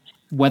like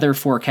weather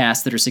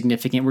forecasts that are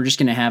significant, we're just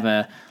going to have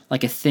a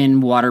thin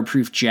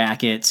waterproof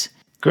jacket.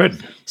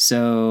 Good.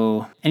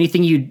 So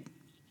anything you'd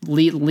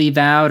leave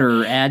out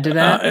or add to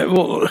that?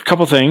 Well, a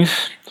couple things.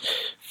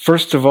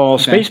 First of all,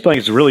 space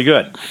blankets are really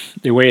good.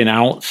 They weigh an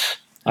ounce.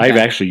 Okay. I've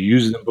actually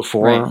used them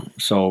before,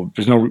 so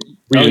there's no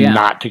reason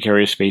not to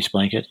carry a space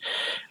blanket.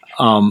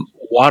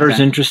 Water's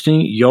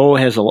interesting.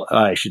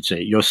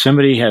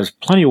 Yosemite has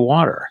plenty of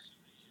water.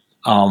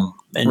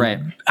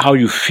 And how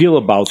you feel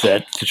about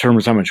that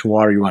determines how much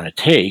water you want to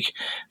take.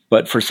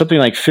 But for something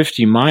like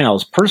 50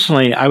 miles,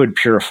 personally, I would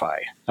purify.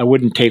 I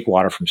wouldn't take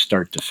water from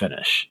start to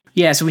finish.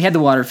 Yeah, so we had the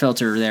water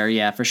filter there.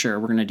 Yeah, for sure.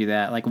 We're going to do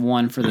that, like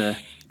one for the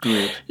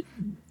group.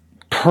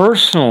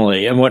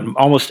 Personally, and what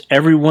almost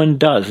everyone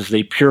does is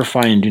they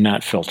purify and do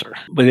not filter.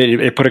 But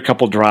they put a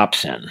couple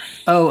drops in.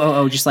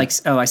 Just like,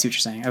 I see what you're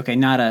saying. Okay,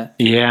 not a...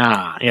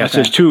 Yeah. Okay.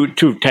 So there's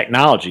two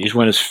technologies.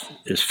 One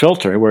is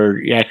filter, where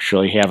you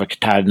actually have a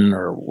Katahdin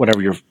or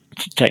whatever your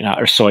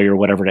or soy or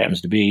whatever it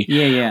happens to be.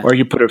 Yeah. Or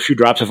you put a few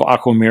drops of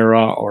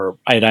Aquamira or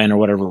iodine or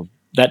whatever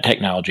that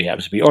technology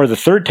happens to be. Or the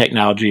third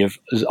technology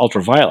is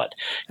ultraviolet.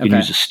 You can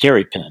use a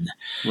SteriPen.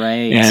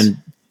 Right. And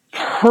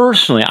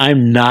personally,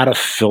 I'm not a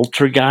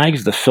filter guy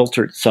because the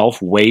filter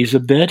itself weighs a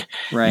bit.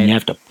 Right. And you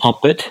have to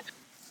pump it.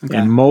 Okay.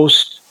 And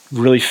most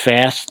really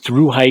fast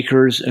through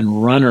hikers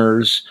and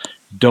runners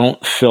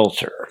don't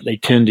filter. They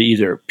tend to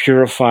either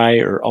purify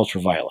or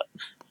ultraviolet.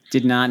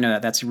 Did not know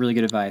that. That's really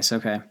good advice.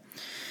 Okay.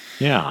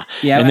 Yeah.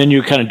 And then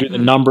you kind of do the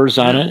numbers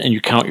on it and you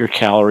count your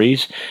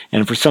calories.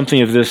 And for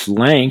something of this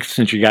length,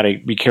 since you got to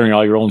be carrying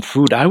all your own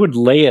food, I would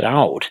lay it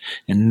out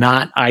and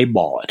not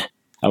eyeball it.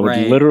 I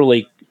would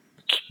literally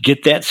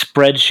get that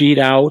spreadsheet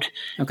out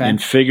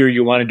and figure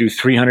you want to do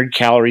 300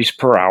 calories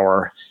per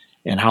hour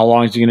and how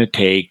long is it going to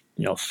take,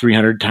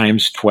 300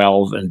 times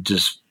 12 and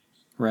just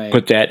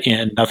put that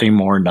in, nothing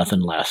more,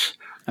 nothing less.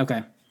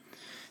 Okay.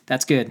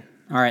 That's good.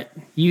 All right.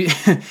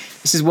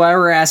 This is why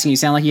we're asking. You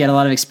sound like you had a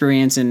lot of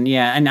experience, and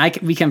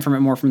we come from it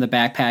more from the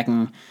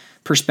backpacking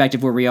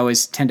perspective, where we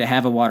always tend to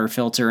have a water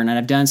filter. And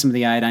I've done some of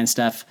the iodine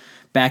stuff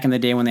back in the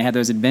day when they had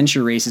those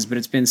adventure races, but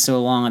it's been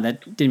so long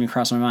that didn't even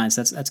cross my mind.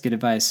 So that's good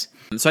advice.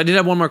 So I did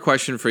have one more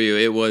question for you.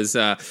 It was,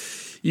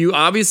 you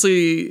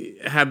obviously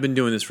have been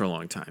doing this for a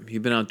long time.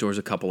 You've been outdoors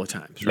a couple of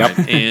times, right?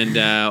 Yep.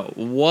 And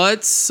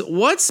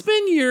what's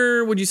been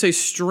your, would you say,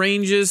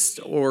 strangest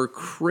or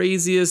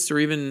craziest or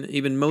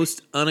even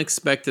most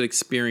unexpected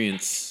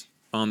experience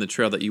on the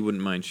trail that you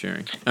wouldn't mind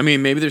sharing? I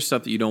mean, maybe there's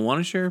stuff that you don't want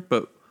to share,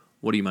 but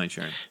what do you mind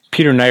sharing?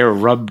 Peter and I were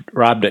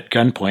robbed at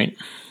gunpoint.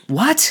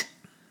 What?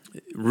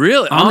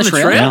 Really? On the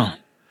trail?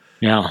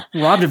 Yeah.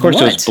 Robbed of course,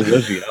 what? It was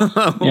Bolivia.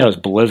 Yeah, it was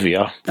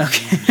Bolivia.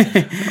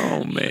 Okay.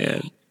 Oh,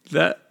 man.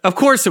 Of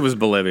course it was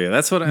Bolivia.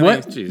 That's what I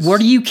mean. Geez. What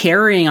are you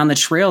carrying on the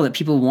trail that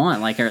people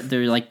want? Like,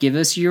 they're like, give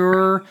us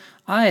your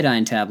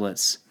iodine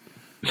tablets.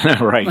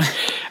 Right.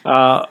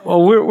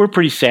 Well, we're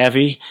pretty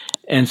savvy,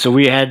 and so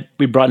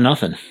we brought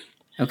nothing.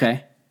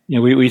 Okay.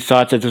 We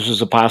thought that this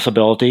was a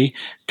possibility.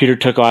 Peter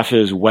took off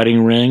his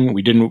wedding ring.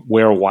 We didn't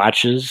wear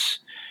watches,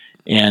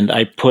 and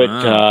I put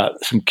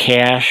some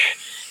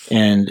cash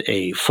and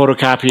a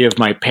photocopy of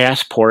my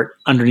passport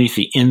underneath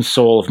the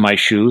insole of my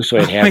shoe, so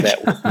I'd have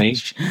that with me.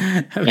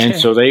 Okay. And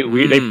so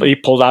they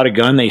pulled out a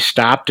gun, they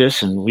stopped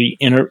us, and we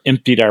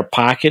emptied our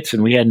pockets,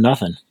 and we had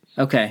nothing.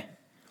 Okay.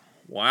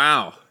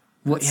 Wow.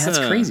 That's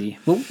crazy.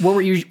 What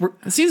were you?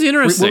 It seems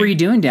interesting. What were you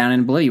doing down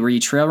in Bolivia? Were you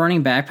trail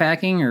running,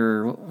 backpacking,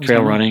 or what was Trail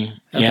going on? running?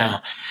 Okay.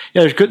 Yeah.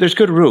 There's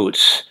good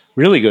routes,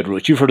 really good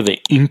routes. You've heard of the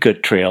Inca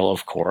Trail,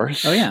 of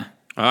course. Oh yeah.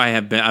 Oh,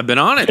 I've been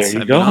on it. There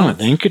you I've go, been on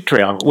the Inca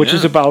Trail, which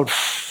is about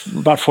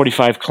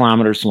 45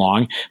 kilometers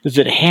long. As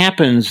it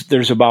happens,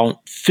 there's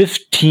about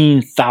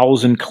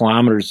 15,000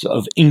 kilometers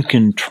of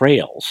Incan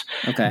trails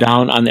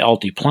down on the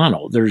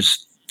Altiplano.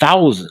 There's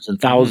thousands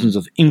and thousands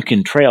of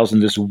Incan trails,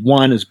 and this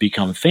one has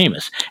become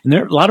famous. And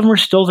a lot of them are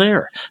still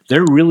there.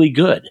 They're really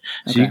good.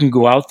 So you can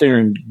go out there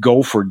and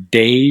go for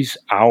days,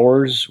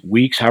 hours,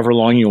 weeks, however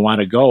long you want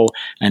to go,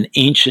 on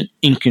ancient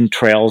Incan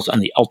trails on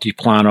the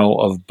Altiplano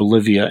of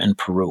Bolivia and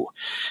Peru.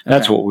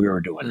 That's what we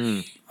were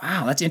doing.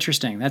 Wow, that's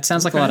interesting. That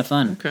sounds like a lot of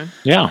fun. Okay.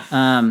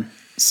 Yeah.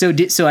 So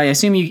I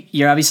assume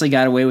you obviously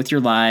got away with your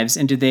lives,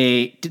 and did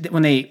they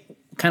when they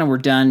kind of were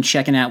done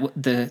checking out what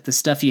the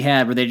stuff you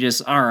had, were they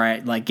just, all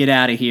right, like, get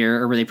out of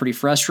here, or were they pretty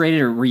frustrated,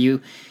 or were you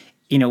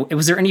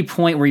was there any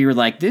point where you were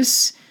like,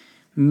 this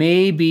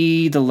may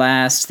be the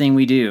last thing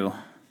we do?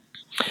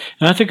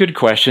 That's a good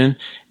question,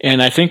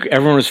 and I think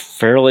everyone was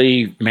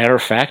fairly matter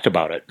of fact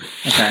about it.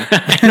 Okay.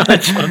 I know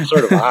that sounds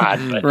sort of odd,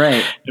 but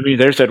Right. I mean,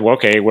 they said, well,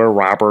 okay, we're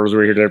robbers,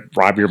 we're here to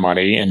rob your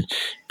money, and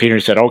Peter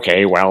said,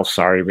 okay, well,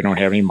 sorry, we don't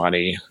have any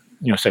money.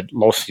 Said,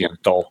 lo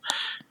siento.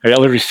 I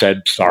literally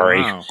said,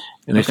 sorry. Wow.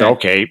 And they said,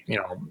 okay,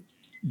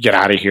 get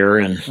out of here.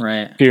 And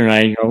Right. Peter and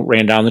I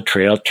ran down the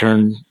trail.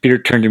 Peter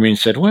turned to me and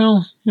said,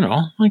 well,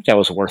 I think that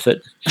was worth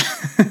it.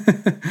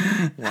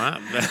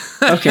 Wow.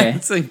 Okay.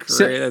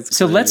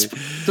 So let's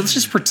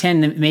just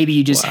pretend that maybe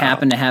you just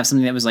happened to have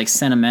something that was like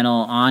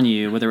sentimental on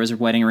you, whether it was a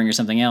wedding ring or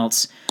something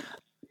else.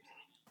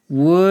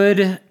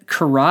 Would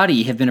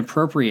karate have been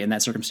appropriate in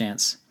that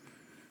circumstance?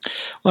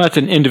 Well, that's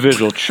an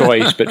individual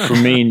choice, but for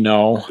me,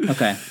 no.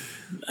 Okay.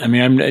 I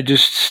mean, I'm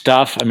just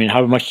stuff. I mean,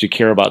 how much do you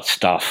care about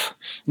stuff?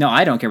 No,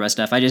 I don't care about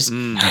stuff. I just,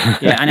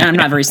 yeah, and I'm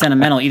not very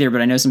sentimental either,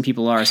 but I know some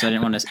people are, so I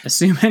didn't want to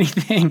assume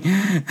anything.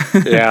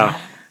 Yeah.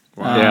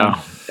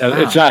 Yeah.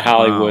 It's not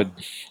Hollywood.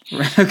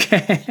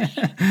 Okay.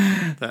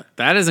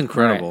 that is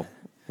incredible.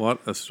 What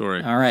a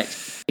story. All right.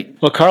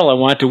 Well, Carl, I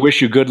want to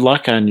wish you good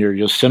luck on your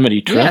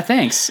Yosemite trip. Yeah,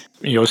 thanks.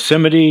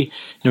 Yosemite,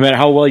 no matter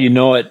how well you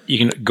know it, you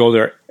can go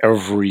there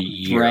every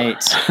year.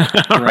 Right.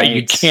 Right.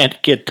 You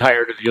can't get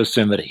tired of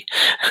Yosemite.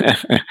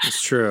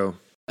 It's true.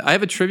 I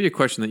have a trivia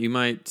question that you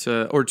might,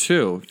 or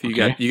two. If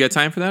you got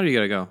time for that, or you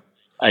got to go?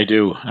 I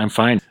do. I'm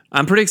fine.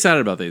 I'm pretty excited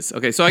about these.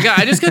 Okay, so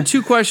I just got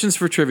two questions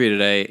for trivia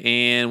today,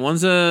 and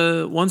one's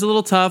a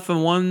little tough,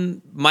 and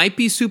one might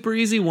be super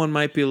easy. One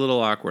might be a little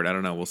awkward. I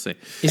don't know. We'll see.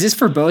 Is this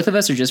for both of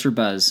us or just for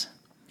Buzz?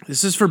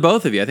 This is for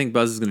both of you. I think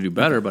Buzz is going to do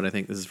better, but I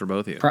think this is for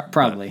both of you.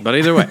 Probably. But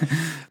either way,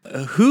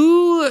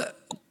 who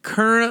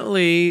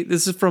currently?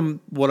 This is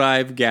from what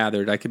I've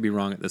gathered. I could be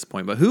wrong at this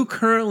point, but who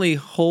currently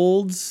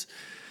holds?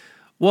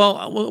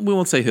 Well, we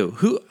won't say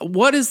who.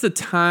 What is the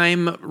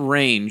time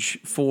range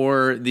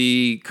for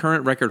the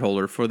current record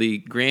holder for the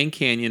Grand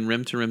Canyon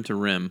rim to rim to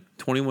rim,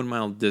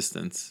 21-mile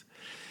distance?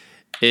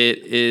 It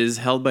is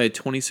held by a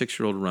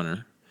 26-year-old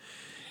runner.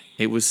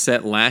 It was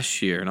set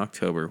last year in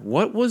October.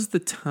 What was the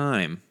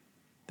time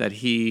that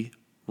he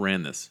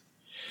ran this?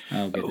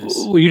 Oh, goodness.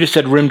 Well, you just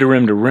said rim to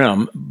rim to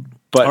rim,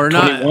 but Or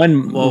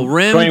 21, not. Well,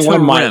 rim 21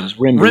 to miles,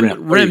 rim. rim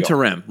to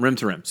rim. Rim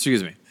to rim.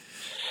 Excuse me.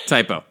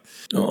 Typo.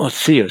 Well, let's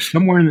see.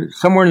 Somewhere in the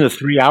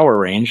 3-hour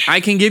range. I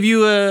can give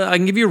you a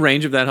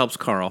range if that helps,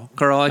 Carl.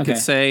 Carl, I could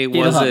say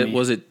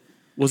was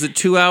it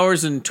 2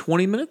 hours and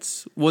 20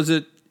 minutes? Was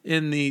it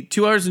in the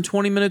 2 hours and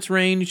 20 minutes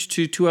range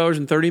to 2 hours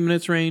and 30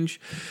 minutes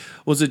range?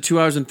 Was it 2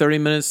 hours and 30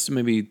 minutes to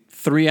maybe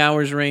 3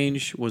 hours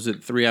range? Was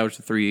it 3 hours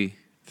to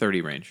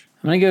 3:30 range?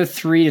 I'm going to go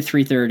 3 to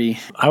 3:30.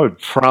 I would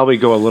probably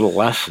go a little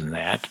less than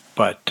that,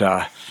 but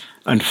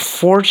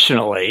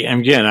unfortunately,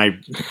 and again,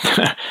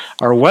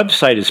 our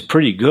website is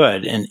pretty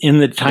good, and in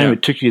the time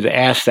it took you to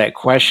ask that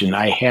question,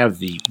 I have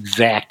the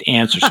exact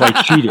answer, so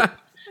I cheated.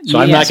 So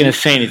I'm not going to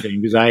say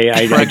anything because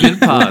I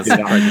Pregnant pause.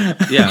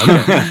 Yeah.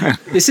 Okay.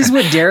 This is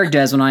what Derek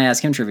does when I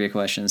ask him trivia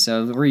questions,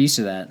 so we're used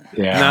to that.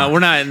 Yeah. No, we're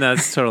not.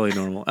 That's totally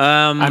normal.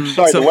 I'm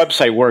sorry. The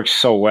website works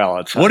so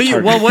well. What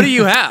do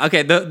you have?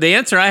 Okay. The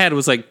answer I had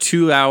was like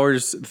 2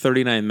 hours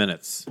 39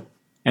 minutes.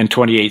 And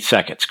 28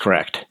 seconds,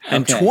 correct.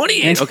 And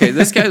 28. Okay,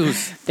 this guy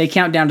was. They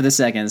count down to the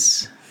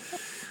seconds.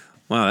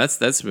 Wow,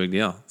 that's a big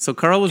deal. So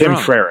Carl was Tim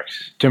wrong.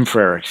 Tim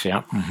Frericks,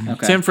 yeah. Mm-hmm.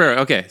 Okay. Tim Frericks.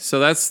 Okay, so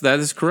that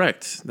is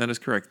correct. That is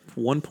correct.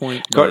 1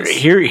 point.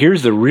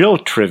 Here's the real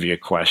trivia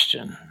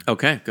question.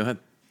 Okay, go ahead.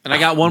 And I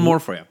got one more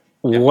for you.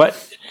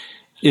 What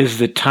is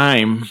the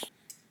time?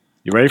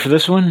 You ready for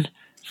this one?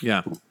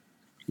 Yeah.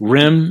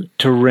 Rim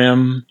to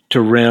rim to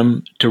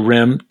rim to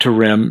rim to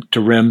rim to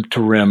rim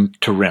to rim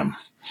to rim.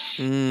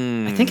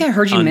 I think I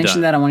heard you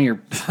mention that on one of your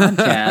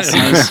podcasts.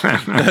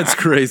 That's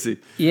crazy.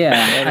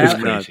 Yeah,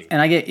 crazy.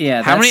 And I get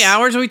How many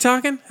hours are we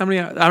talking? How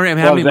many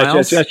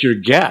miles? That's your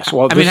guess.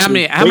 Well, I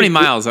mean, how many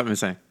miles? I'm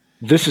saying.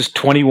 This is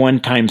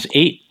 21 times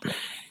 8.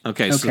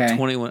 Okay, so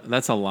 21.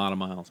 That's a lot of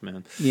miles,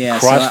 man. Yeah,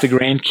 Crossed the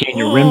Grand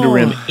Canyon rim to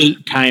rim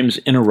 8 times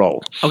in a row.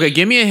 Okay,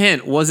 give me a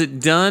hint. Was it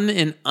done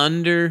in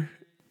under?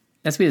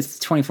 That's be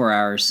 24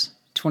 hours.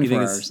 24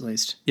 hours at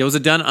least. Yeah, was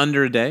it done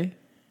under a day?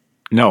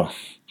 No.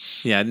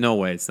 Yeah, no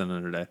way it's done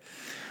under a day.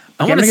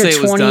 I want to say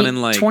it was done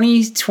in like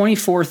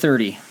 24,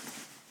 30.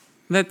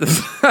 I'm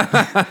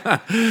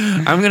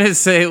going to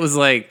say it was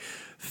like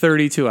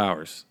 32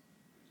 hours.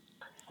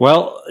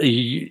 Well,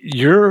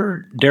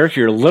 Derek,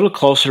 you're a little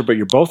closer, but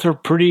you both are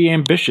pretty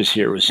ambitious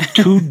here. It was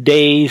 2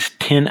 days,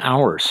 10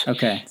 hours.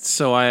 Okay.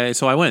 So I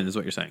win, is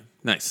what you're saying.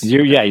 Nice.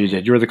 Yeah, you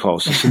did. You were the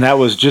closest. And that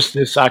was just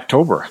this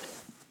October.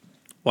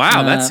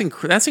 Wow, that's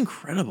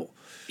incredible.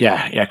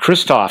 Yeah.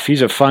 Christoph,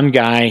 he's a fun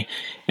guy.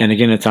 And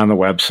again, it's on the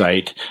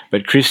website.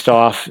 But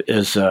Christoph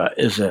is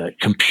a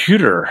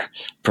computer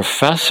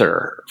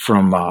professor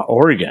from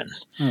Oregon.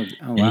 Oh,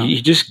 wow. And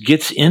he just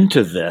gets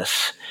into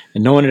this.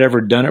 And no one had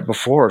ever done it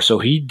before. So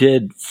he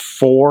did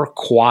 4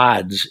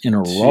 quads in a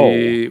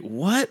row.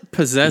 What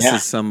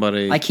possesses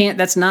somebody? I can't.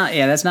 That's not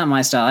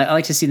my style. I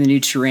like to see the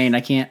new terrain.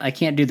 I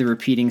can't do the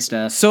repeating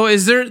stuff. So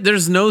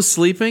there's no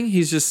sleeping?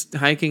 He's just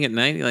hiking at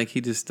night? Like he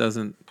just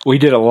doesn't. We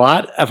did a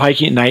lot of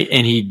hiking at night,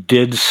 and he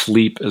did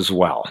sleep as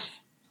well.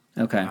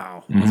 Okay.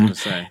 Wow. I was going to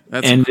say.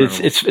 That's and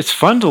incredible. it's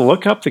fun to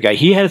look up the guy.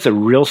 He has a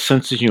real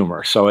sense of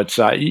humor. So it's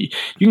you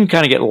can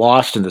kind of get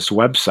lost in this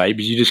website,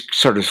 but you just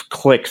sort of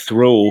click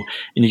through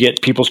and you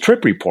get people's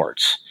trip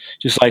reports.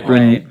 Just like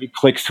when you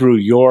click through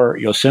your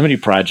Yosemite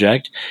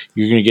project,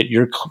 you're going to get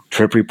your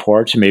trip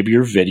reports and maybe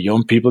your video,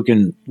 and people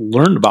can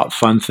learn about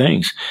fun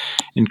things.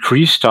 And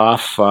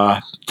Christoph he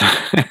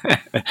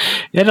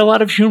had a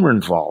lot of humor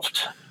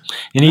involved.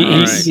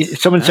 And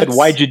someone said,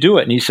 "Why'd you do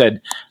it?" And he said,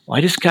 "Well,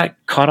 I just got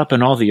caught up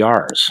in all the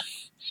R's."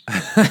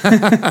 That's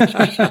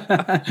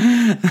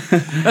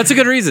a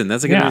good reason.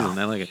 Reason.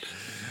 I like it.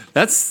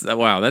 That's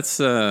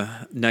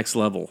next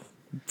level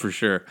for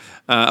sure.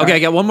 Okay, I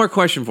got one more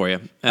question for you,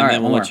 and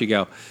then we'll let you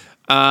go.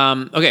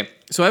 Okay,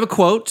 so I have a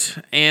quote,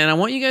 and I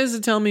want you guys to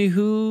tell me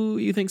who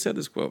you think said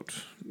this quote.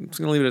 I'm just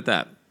going to leave it at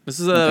that. This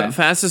is a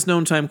fastest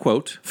known time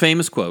quote,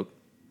 famous quote,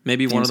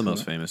 maybe one of the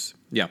most famous.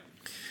 Yeah.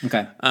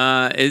 Okay.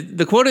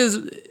 The quote is,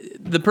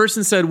 the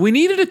person said, "We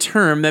needed a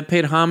term that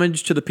paid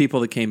homage to the people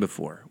that came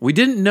before. We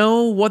didn't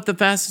know what the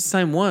fastest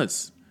time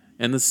was,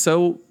 and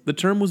so the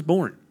term was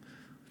born."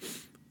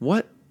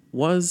 What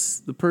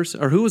was the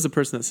person, or who was the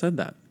person that said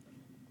that?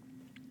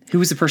 Who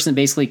was the person that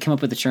basically came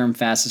up with the term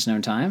fastest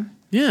known time?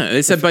 Yeah,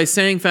 they said by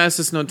saying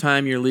fastest known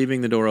time, you're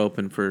leaving the door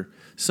open for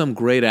some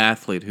great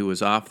athlete who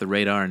was off the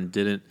radar and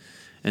did it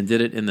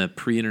in the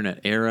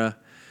pre-internet era.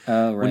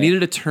 Oh, right. We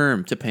needed a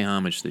term to pay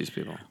homage to these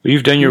people. Well,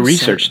 you've done your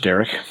research,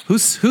 Derek. Who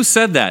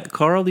said that?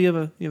 Carl, do you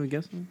have a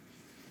guess on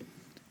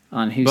that?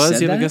 On who Buzz, said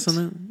that? you have a guess on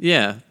that?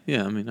 Yeah.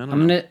 I mean, I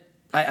don't know.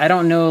 I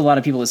don't know a lot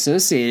of people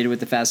associated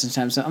with the fastest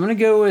time, so I'm gonna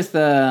go with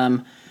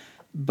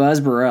Buzz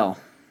Burrell.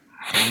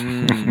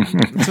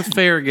 That's a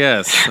fair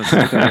guess. That's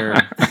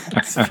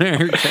a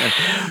fair guess.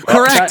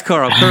 Correct,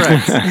 Carl.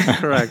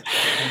 Correct.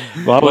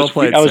 Well,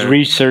 I was sir.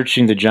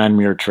 researching the John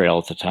Muir Trail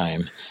at the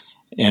time,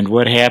 and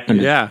what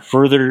happened?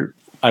 Further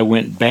I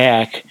went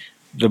back,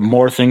 the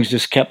more things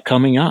just kept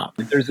coming up.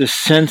 There's this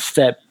sense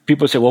that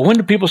people say, "Well, when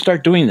do people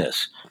start doing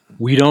this?"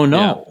 We don't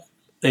know.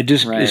 It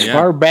just as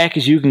far back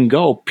as you can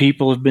go,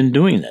 people have been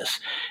doing this,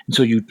 and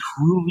so you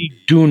truly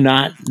do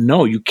not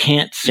know. You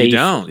can't say. You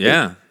don't.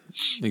 Yeah.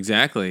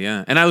 Exactly.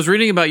 Yeah. And I was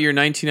reading about your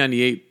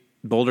 1998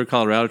 Boulder,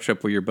 Colorado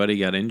trip where your buddy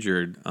got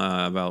injured.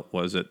 About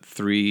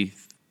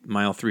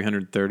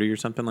 330 or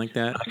something like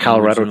that.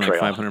 Colorado Trail,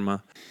 500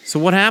 miles. So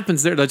what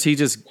happens there? Does he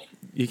just?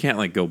 You can't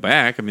like go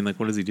back. I mean, like,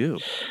 what does he do?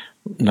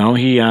 No,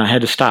 he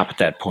had to stop at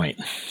that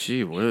point.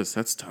 Gee whiz,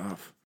 that's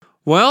tough.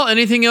 Well,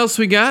 anything else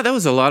we got? That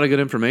was a lot of good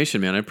information,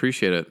 man. I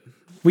appreciate it.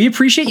 We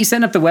appreciate you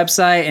setting up the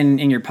website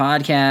and your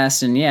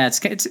podcast, and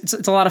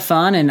it's a lot of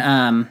fun,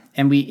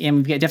 and we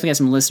definitely got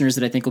some listeners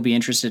that I think will be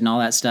interested in all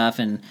that stuff,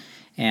 so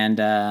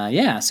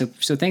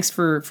thanks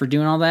for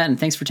doing all that, and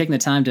thanks for taking the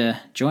time to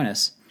join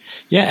us.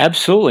 Yeah,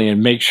 absolutely,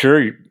 and make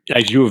sure,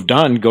 as you have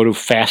done, go to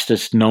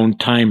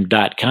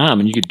fastestknowntime.com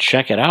and you can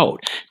check it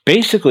out.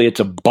 Basically, it's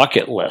a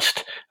bucket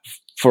list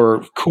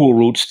for cool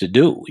routes to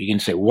do. You can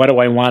say, what do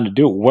I want to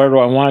do? Where do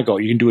I want to go?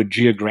 You can do a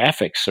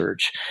geographic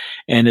search.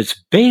 And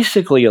it's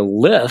basically a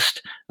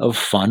list of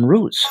fun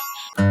routes.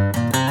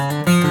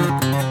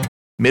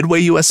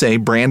 Midway USA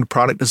brand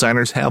product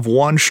designers have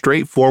one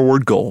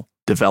straightforward goal: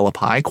 develop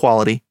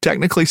high-quality,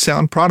 technically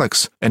sound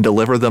products and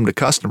deliver them to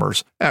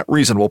customers at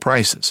reasonable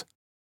prices.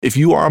 If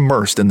you are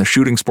immersed in the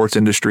shooting sports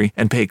industry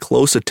and pay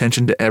close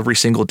attention to every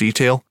single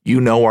detail,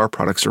 you know our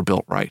products are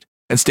built right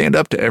and stand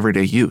up to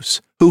everyday use.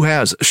 Who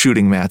has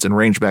shooting mats and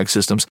range bag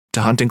systems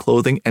to hunting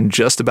clothing and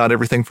just about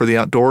everything for the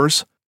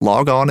outdoors?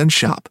 Log on and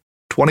shop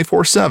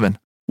 24/7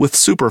 with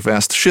super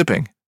fast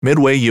shipping.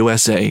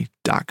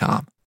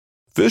 MidwayUSA.com.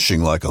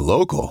 Fishing like a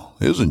local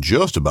isn't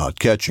just about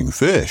catching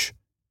fish.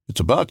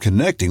 It's about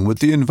connecting with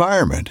the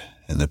environment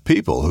and the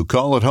people who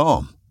call it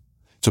home.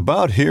 It's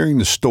about hearing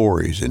the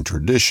stories and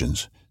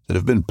traditions that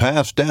have been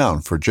passed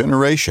down for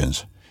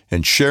generations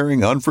and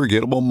sharing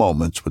unforgettable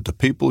moments with the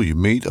people you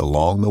meet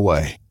along the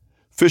way.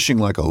 Fishing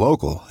like a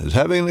local is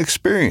having an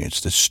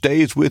experience that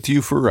stays with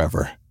you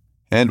forever.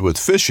 And with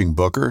Fishing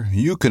Booker,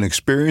 you can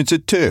experience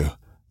it too,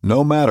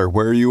 no matter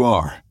where you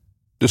are.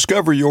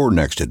 Discover your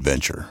next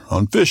adventure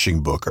on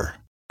Fishing Booker.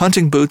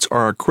 Hunting boots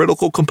are a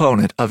critical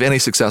component of any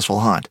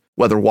successful hunt.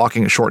 Whether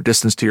walking a short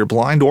distance to your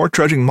blind or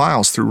trudging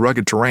miles through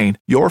rugged terrain,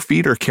 your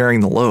feet are carrying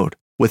the load.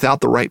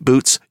 Without the right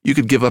boots, you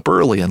could give up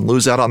early and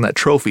lose out on that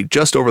trophy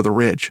just over the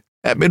ridge.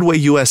 At Midway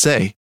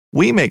USA,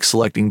 we make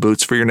selecting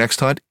boots for your next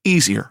hunt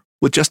easier.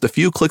 With just a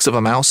few clicks of a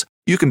mouse,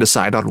 you can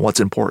decide on what's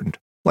important,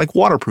 like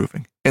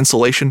waterproofing,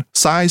 insulation,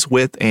 size,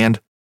 width,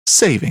 and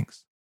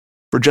savings.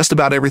 For just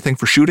about everything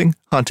for shooting,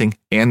 hunting,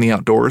 and the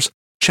outdoors,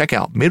 check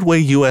out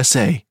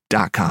MidwayUSA.com.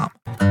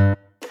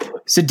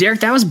 So, Derek,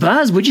 that was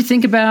Buzz. What'd you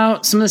think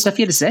about some of the stuff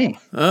you had to say?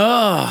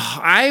 Oh,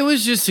 I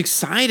was just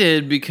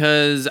excited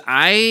because the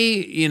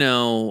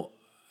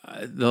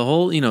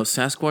whole,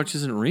 Sasquatch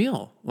isn't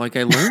real. Like,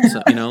 I learned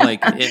something,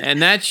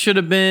 and that should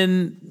have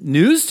been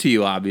news to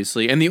you,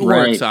 obviously. And the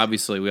orcs,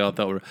 obviously, we all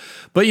thought were.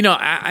 But,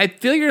 I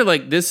figure,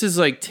 this is,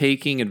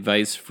 taking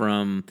advice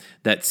from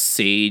that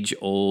sage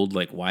old,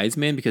 wise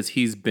man, because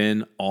he's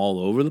been all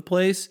over the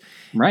place.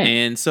 Right.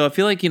 And so I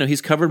feel like,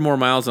 he's covered more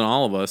miles than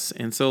all of us.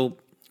 And so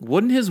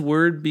wouldn't his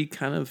word be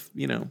kind of,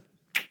 would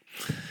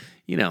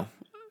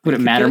it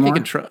matter more?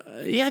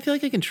 I feel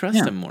like I can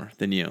trust him more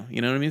than you.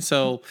 You know what I mean?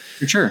 So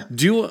for sure.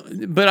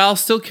 But I'll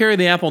still carry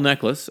the apple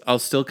necklace. I'll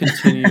still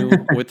continue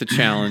with the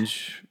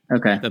challenge.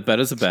 Okay. The bet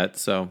is a bet.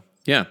 So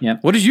yeah.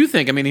 Yep. What did you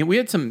think? I mean, he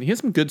had some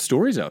good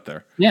stories out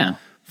there. Yeah.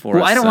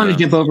 Well, I don't want to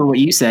jump over what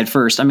you said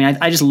first. I mean,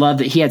 I just love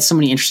that he had so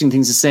many interesting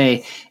things to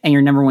say, and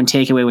your number one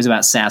takeaway was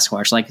about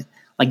Sasquatch. Like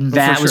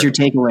that was your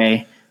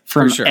takeaway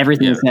from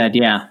everything he said.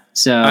 Yeah.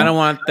 So I don't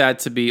want that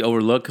to be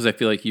overlooked because I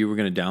feel like you were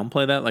going to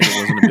downplay that, like it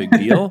wasn't a big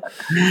deal.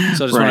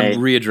 So I just want to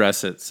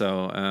readdress it.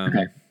 So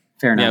okay,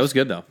 fair enough. Yeah, it was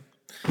good though.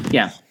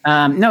 Yeah.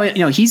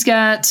 He's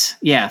got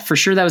for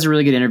sure. That was a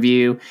really good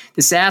interview.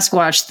 The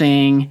Sasquatch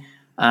thing.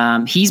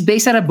 He's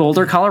based out of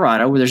Boulder,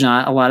 Colorado, where there's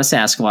not a lot of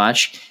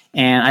Sasquatch.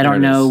 And I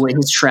don't know what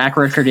his track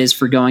record is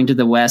for going to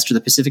the West or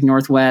the Pacific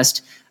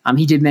Northwest.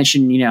 He did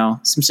mention,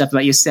 some stuff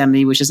about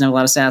Yosemite, which doesn't have a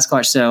lot of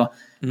Sasquatch. So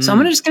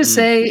I'm just going to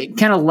say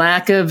kind of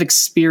lack of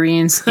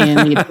experience in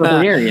the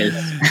appropriate areas.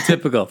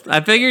 Typical. I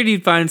figured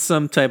he'd find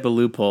some type of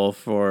loophole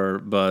for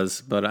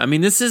Buzz. But, I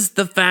mean, this is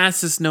the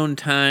fastest known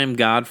time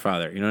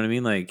Godfather. You know what I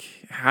mean? Like,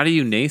 how do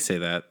you naysay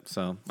that?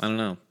 So, I don't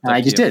know.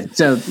 I just did.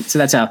 So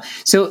that's how.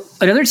 So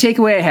another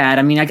takeaway I had,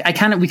 I mean, I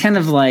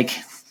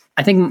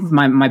think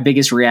my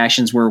biggest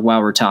reactions were while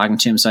we're talking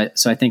to him. So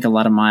I think a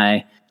lot of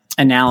my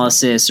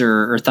analysis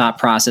or thought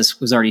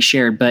process was already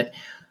shared. But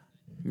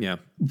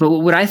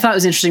what I thought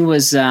was interesting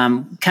was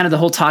kind of the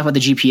whole talk about the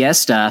GPS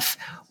stuff,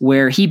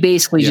 where he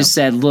basically just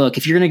said, look,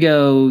 if you're going to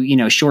go,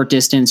 short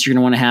distance, you're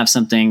going to want to have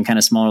something kind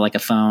of smaller like a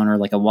phone or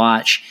like a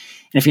watch.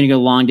 And if you're going to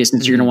go long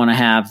distance, you're going to want to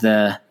have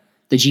the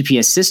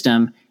GPS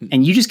system.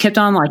 And you just kept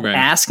on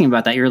asking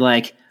about that. You're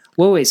like,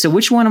 wait, so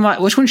which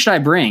one should I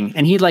bring?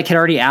 And he had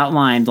already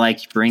outlined,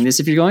 bring this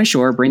if you're going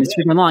short, bring this if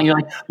you're going long. You're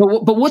like,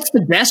 but what's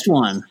the best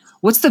one?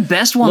 What's the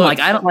best one? Look,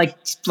 I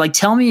don't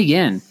tell me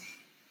again.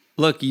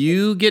 Look,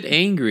 you get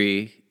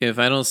angry if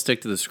I don't stick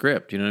to the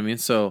script. You know what I mean?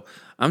 So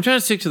I'm trying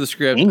to stick to the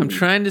script. Angry. I'm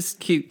trying to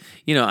keep,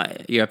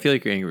 I feel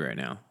like you're angry right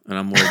now, and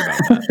I'm worried about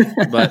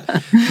that. But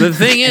the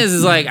thing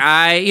is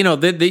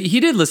he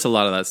did list a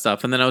lot of that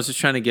stuff, and then I was just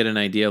trying to get an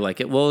idea,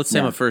 let's say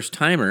I'm a first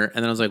timer, and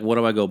then I was like, what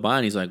do I go buy?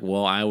 And he's like,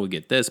 well, I would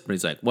get this, but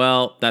he's like,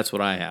 well, that's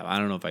what I have. I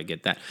don't know if I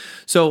get that.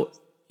 So,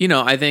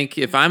 I think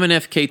if I'm an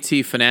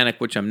FKT fanatic,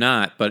 which I'm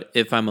not, but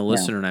if I'm a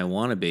listener and I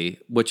want to be,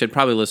 which I'd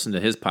probably listen to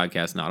his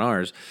podcast, not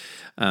ours.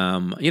 I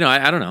don't know.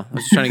 I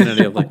was just trying to get an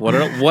idea of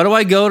what do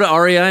I go to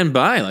REI and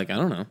buy? I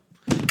don't know.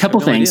 A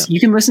couple things. You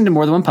can listen to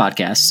more than one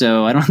podcast,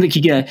 so I don't think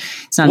you get.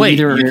 It's not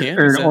either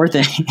or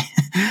thing.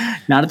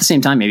 Not at the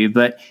same time, maybe,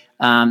 but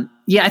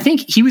I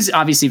think he was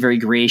obviously very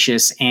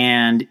gracious.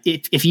 And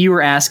if you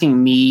were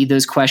asking me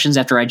those questions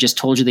after I just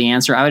told you the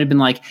answer, I would have been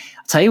like,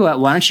 I'll tell you what,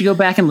 why don't you go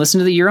back and listen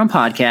to the Your Own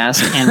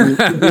podcast and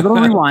a little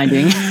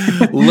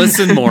rewinding.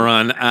 Listen,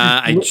 moron.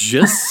 I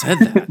just said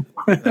that.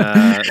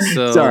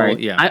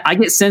 Sorry. Yeah. I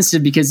get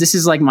sensitive because this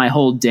is my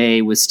whole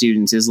day with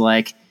students is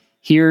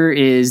here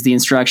is the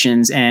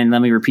instructions, and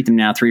let me repeat them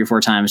now 3 or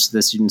 4 times to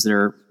the students that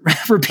are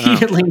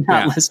repeatedly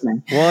not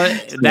listening. Well,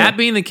 that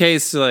being the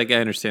case, I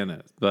understand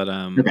that, but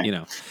I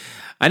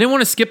didn't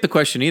want to skip the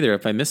question either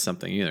if I missed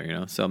something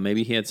either, so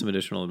maybe he had some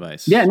additional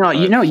advice. Yeah, no,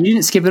 you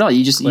didn't skip it all.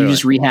 You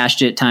just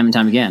rehashed it time and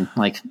time again.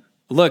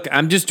 Look,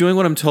 I'm just doing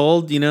what I'm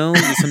told.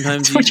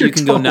 Sometimes you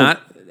can go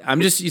not.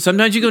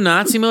 Sometimes you go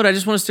Nazi mode. I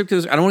just want to stick to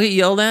this. I don't want to get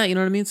yelled at. You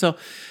know what I mean? So,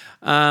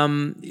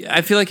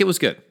 I feel like it was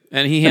good.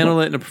 And he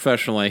handled it in a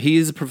professional way.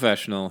 He's a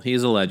professional.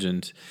 He's a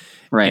legend.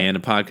 Right. And a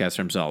podcaster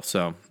himself.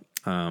 So,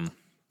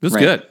 It was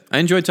good. I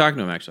enjoyed talking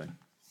to him, actually.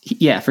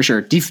 Yeah, for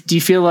sure. Do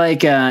you feel like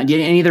do you have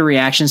any of the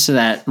reactions to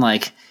that,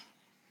 like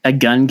a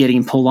gun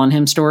getting pulled on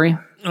him story?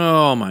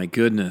 Oh my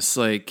goodness.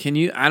 Like,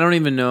 I don't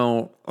even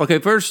know. Okay,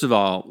 first of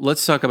all,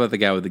 let's talk about the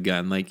guy with the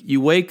gun. Like, you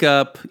wake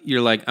up,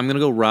 you're like, I'm going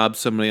to go rob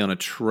somebody on a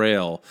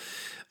trail.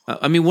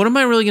 I mean, what am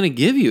I really going to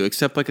give you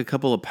except like a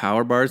couple of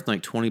power bars and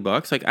like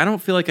 $20? Like, I don't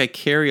feel like I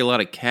carry a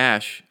lot of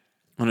cash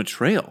on a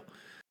trail.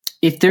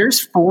 If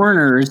there's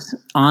foreigners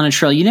on a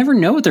trail, you never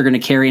know what they're going to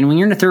carry. And when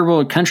you're in a third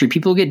world country,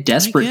 people get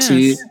desperate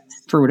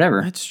for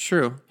whatever. That's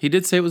true. He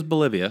did say it was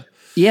Bolivia.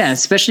 Yeah,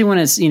 especially when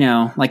it's,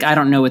 like, I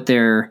don't know what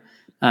their,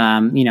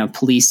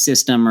 police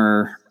system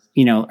or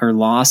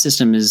law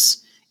system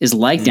is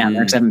like down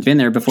there because I haven't been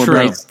there before. True,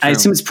 but I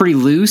assume it's pretty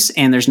loose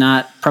and there's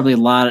not probably a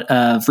lot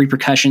of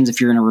repercussions if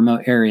you're in a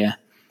remote area.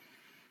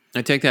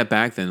 I take that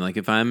back then. Like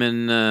if I'm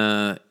in,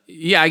 I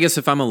guess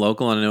if I'm a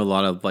local and I know a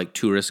lot of like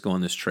tourists go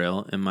on this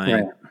trail and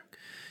my,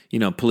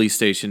 police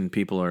station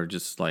people are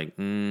just like,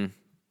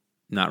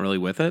 not really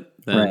with it,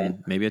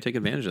 then maybe I take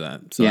advantage of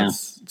that. So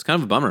it's kind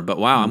of a bummer, but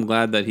wow, I'm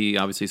glad that he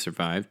obviously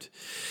survived.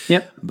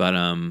 Yep.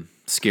 But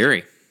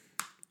scary.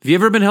 Have you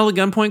ever been held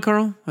at gunpoint,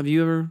 Carl? Have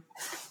you ever?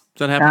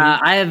 Does that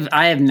happen?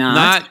 I have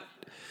not.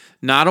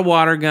 Not a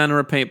water gun or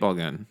a paintball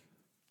gun.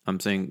 I'm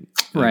saying.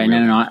 Right.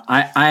 No.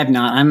 I have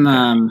not.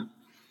 I'm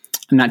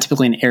not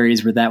typically in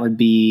areas where that would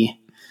be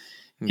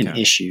an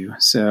issue.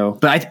 So,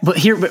 but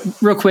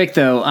real quick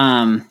though,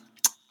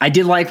 I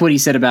did like what he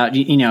said about,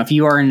 if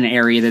you are in an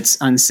area that's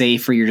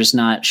unsafe or you're just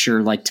not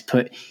sure, like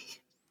to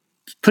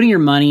putting your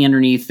money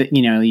underneath,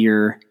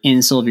 your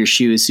insole of your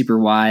shoe is super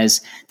wise.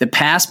 The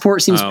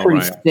passport seems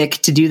pretty thick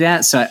to do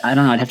that. So I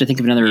don't know. I'd have to think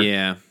of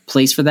another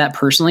place for that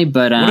personally,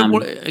 but,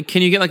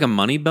 can you get like a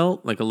money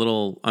belt, like a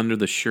little under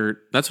the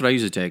shirt? That's what I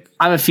usually take.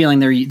 I have a feeling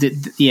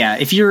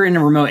if you're in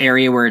a remote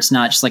area where it's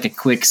not just like a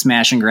quick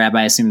smash and grab,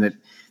 I assume that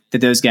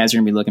those guys are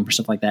going to be looking for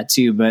stuff like that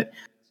too. But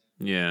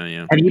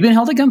yeah. Have you been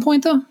held at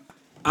gunpoint though?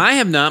 I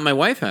have not. My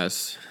wife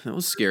has. That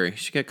was scary.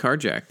 She got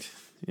carjacked.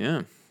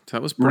 Yeah.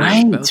 That was pretty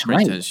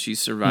intense. She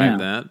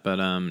survived that. But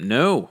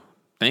no,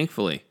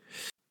 thankfully.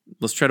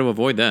 Let's try to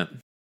avoid that.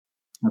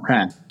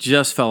 Okay.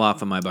 Just fell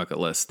off of my bucket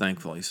list,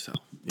 thankfully. So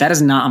that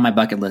is not on my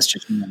bucket list.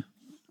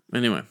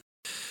 Anyway.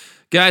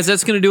 Guys,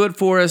 that's going to do it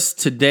for us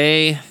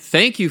today.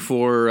 Thank you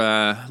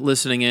for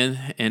listening in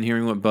and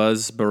hearing what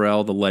Buzz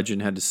Burrell, the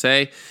legend, had to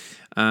say.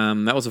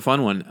 That was a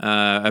fun one.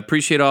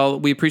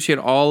 We appreciate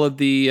all of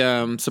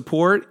the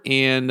support.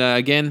 And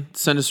again,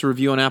 send us a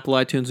review on Apple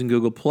iTunes and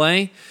Google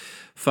Play.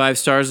 5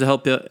 stars to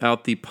help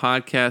out the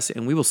podcast.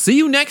 And we will see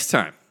you next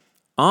time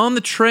on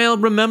the trail.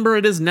 Remember,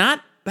 it is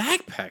not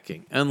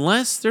backpacking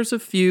unless there's a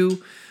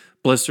few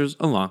blisters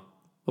along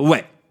the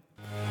way.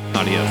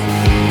 Adios.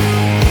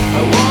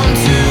 I want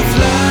to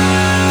fly.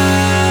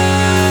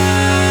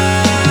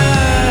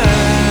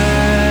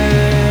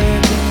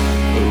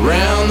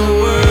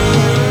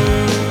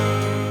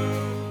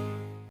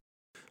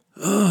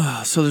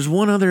 So there's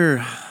one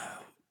other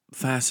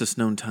fastest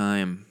known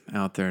time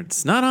out there.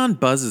 It's not on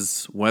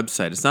Buzz's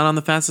website. It's not on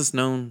the fastest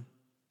known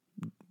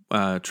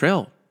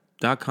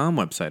trail.com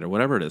website or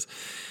whatever it is.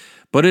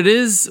 But it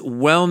is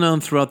well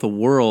known throughout the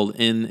world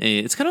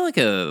it's kind of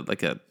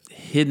like a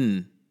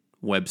hidden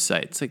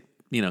website. It's like,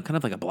 kind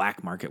of like a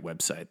black market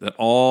website that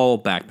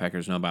all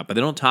backpackers know about, but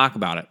they don't talk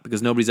about it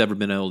because nobody's ever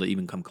been able to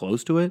even come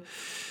close to it.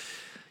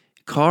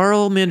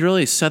 Carl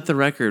Mandrilli set the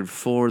record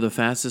for the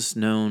fastest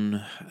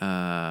known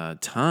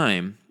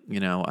time,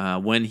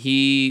 when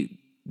he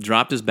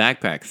dropped his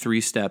backpack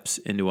 3 steps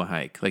into a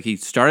hike. Like he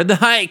started the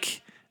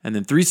hike and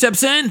then 3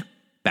 steps in,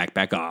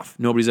 backpack off.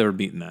 Nobody's ever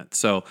beaten that.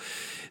 So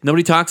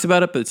nobody talks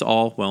about it, but it's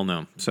all well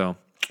known. So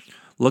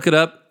look it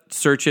up,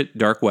 search it,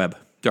 dark web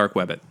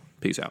it.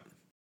 Peace out.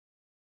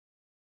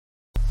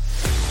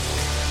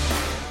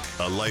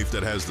 A life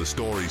that has the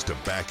stories to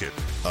back it.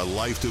 A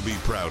life to be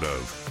proud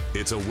of.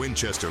 It's a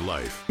Winchester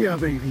life. Yeah,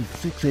 baby.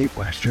 6'8"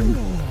 Western.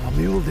 Oh,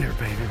 mule deer,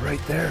 baby, right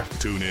there.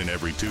 Tune in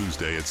every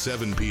Tuesday at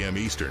 7 p.m.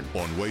 Eastern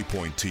on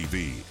Waypoint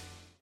TV.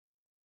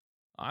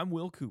 I'm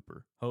Will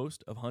Cooper,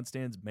 host of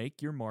HuntStand's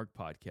Make Your Mark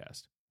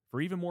podcast.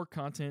 For even more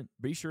content,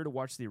 be sure to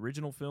watch the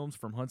original films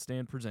from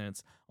HuntStand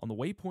Presents on the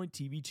Waypoint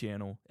TV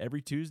channel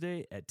every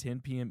Tuesday at 10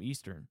 p.m.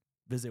 Eastern.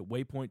 Visit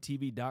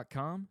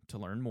waypointtv.com to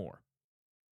learn more.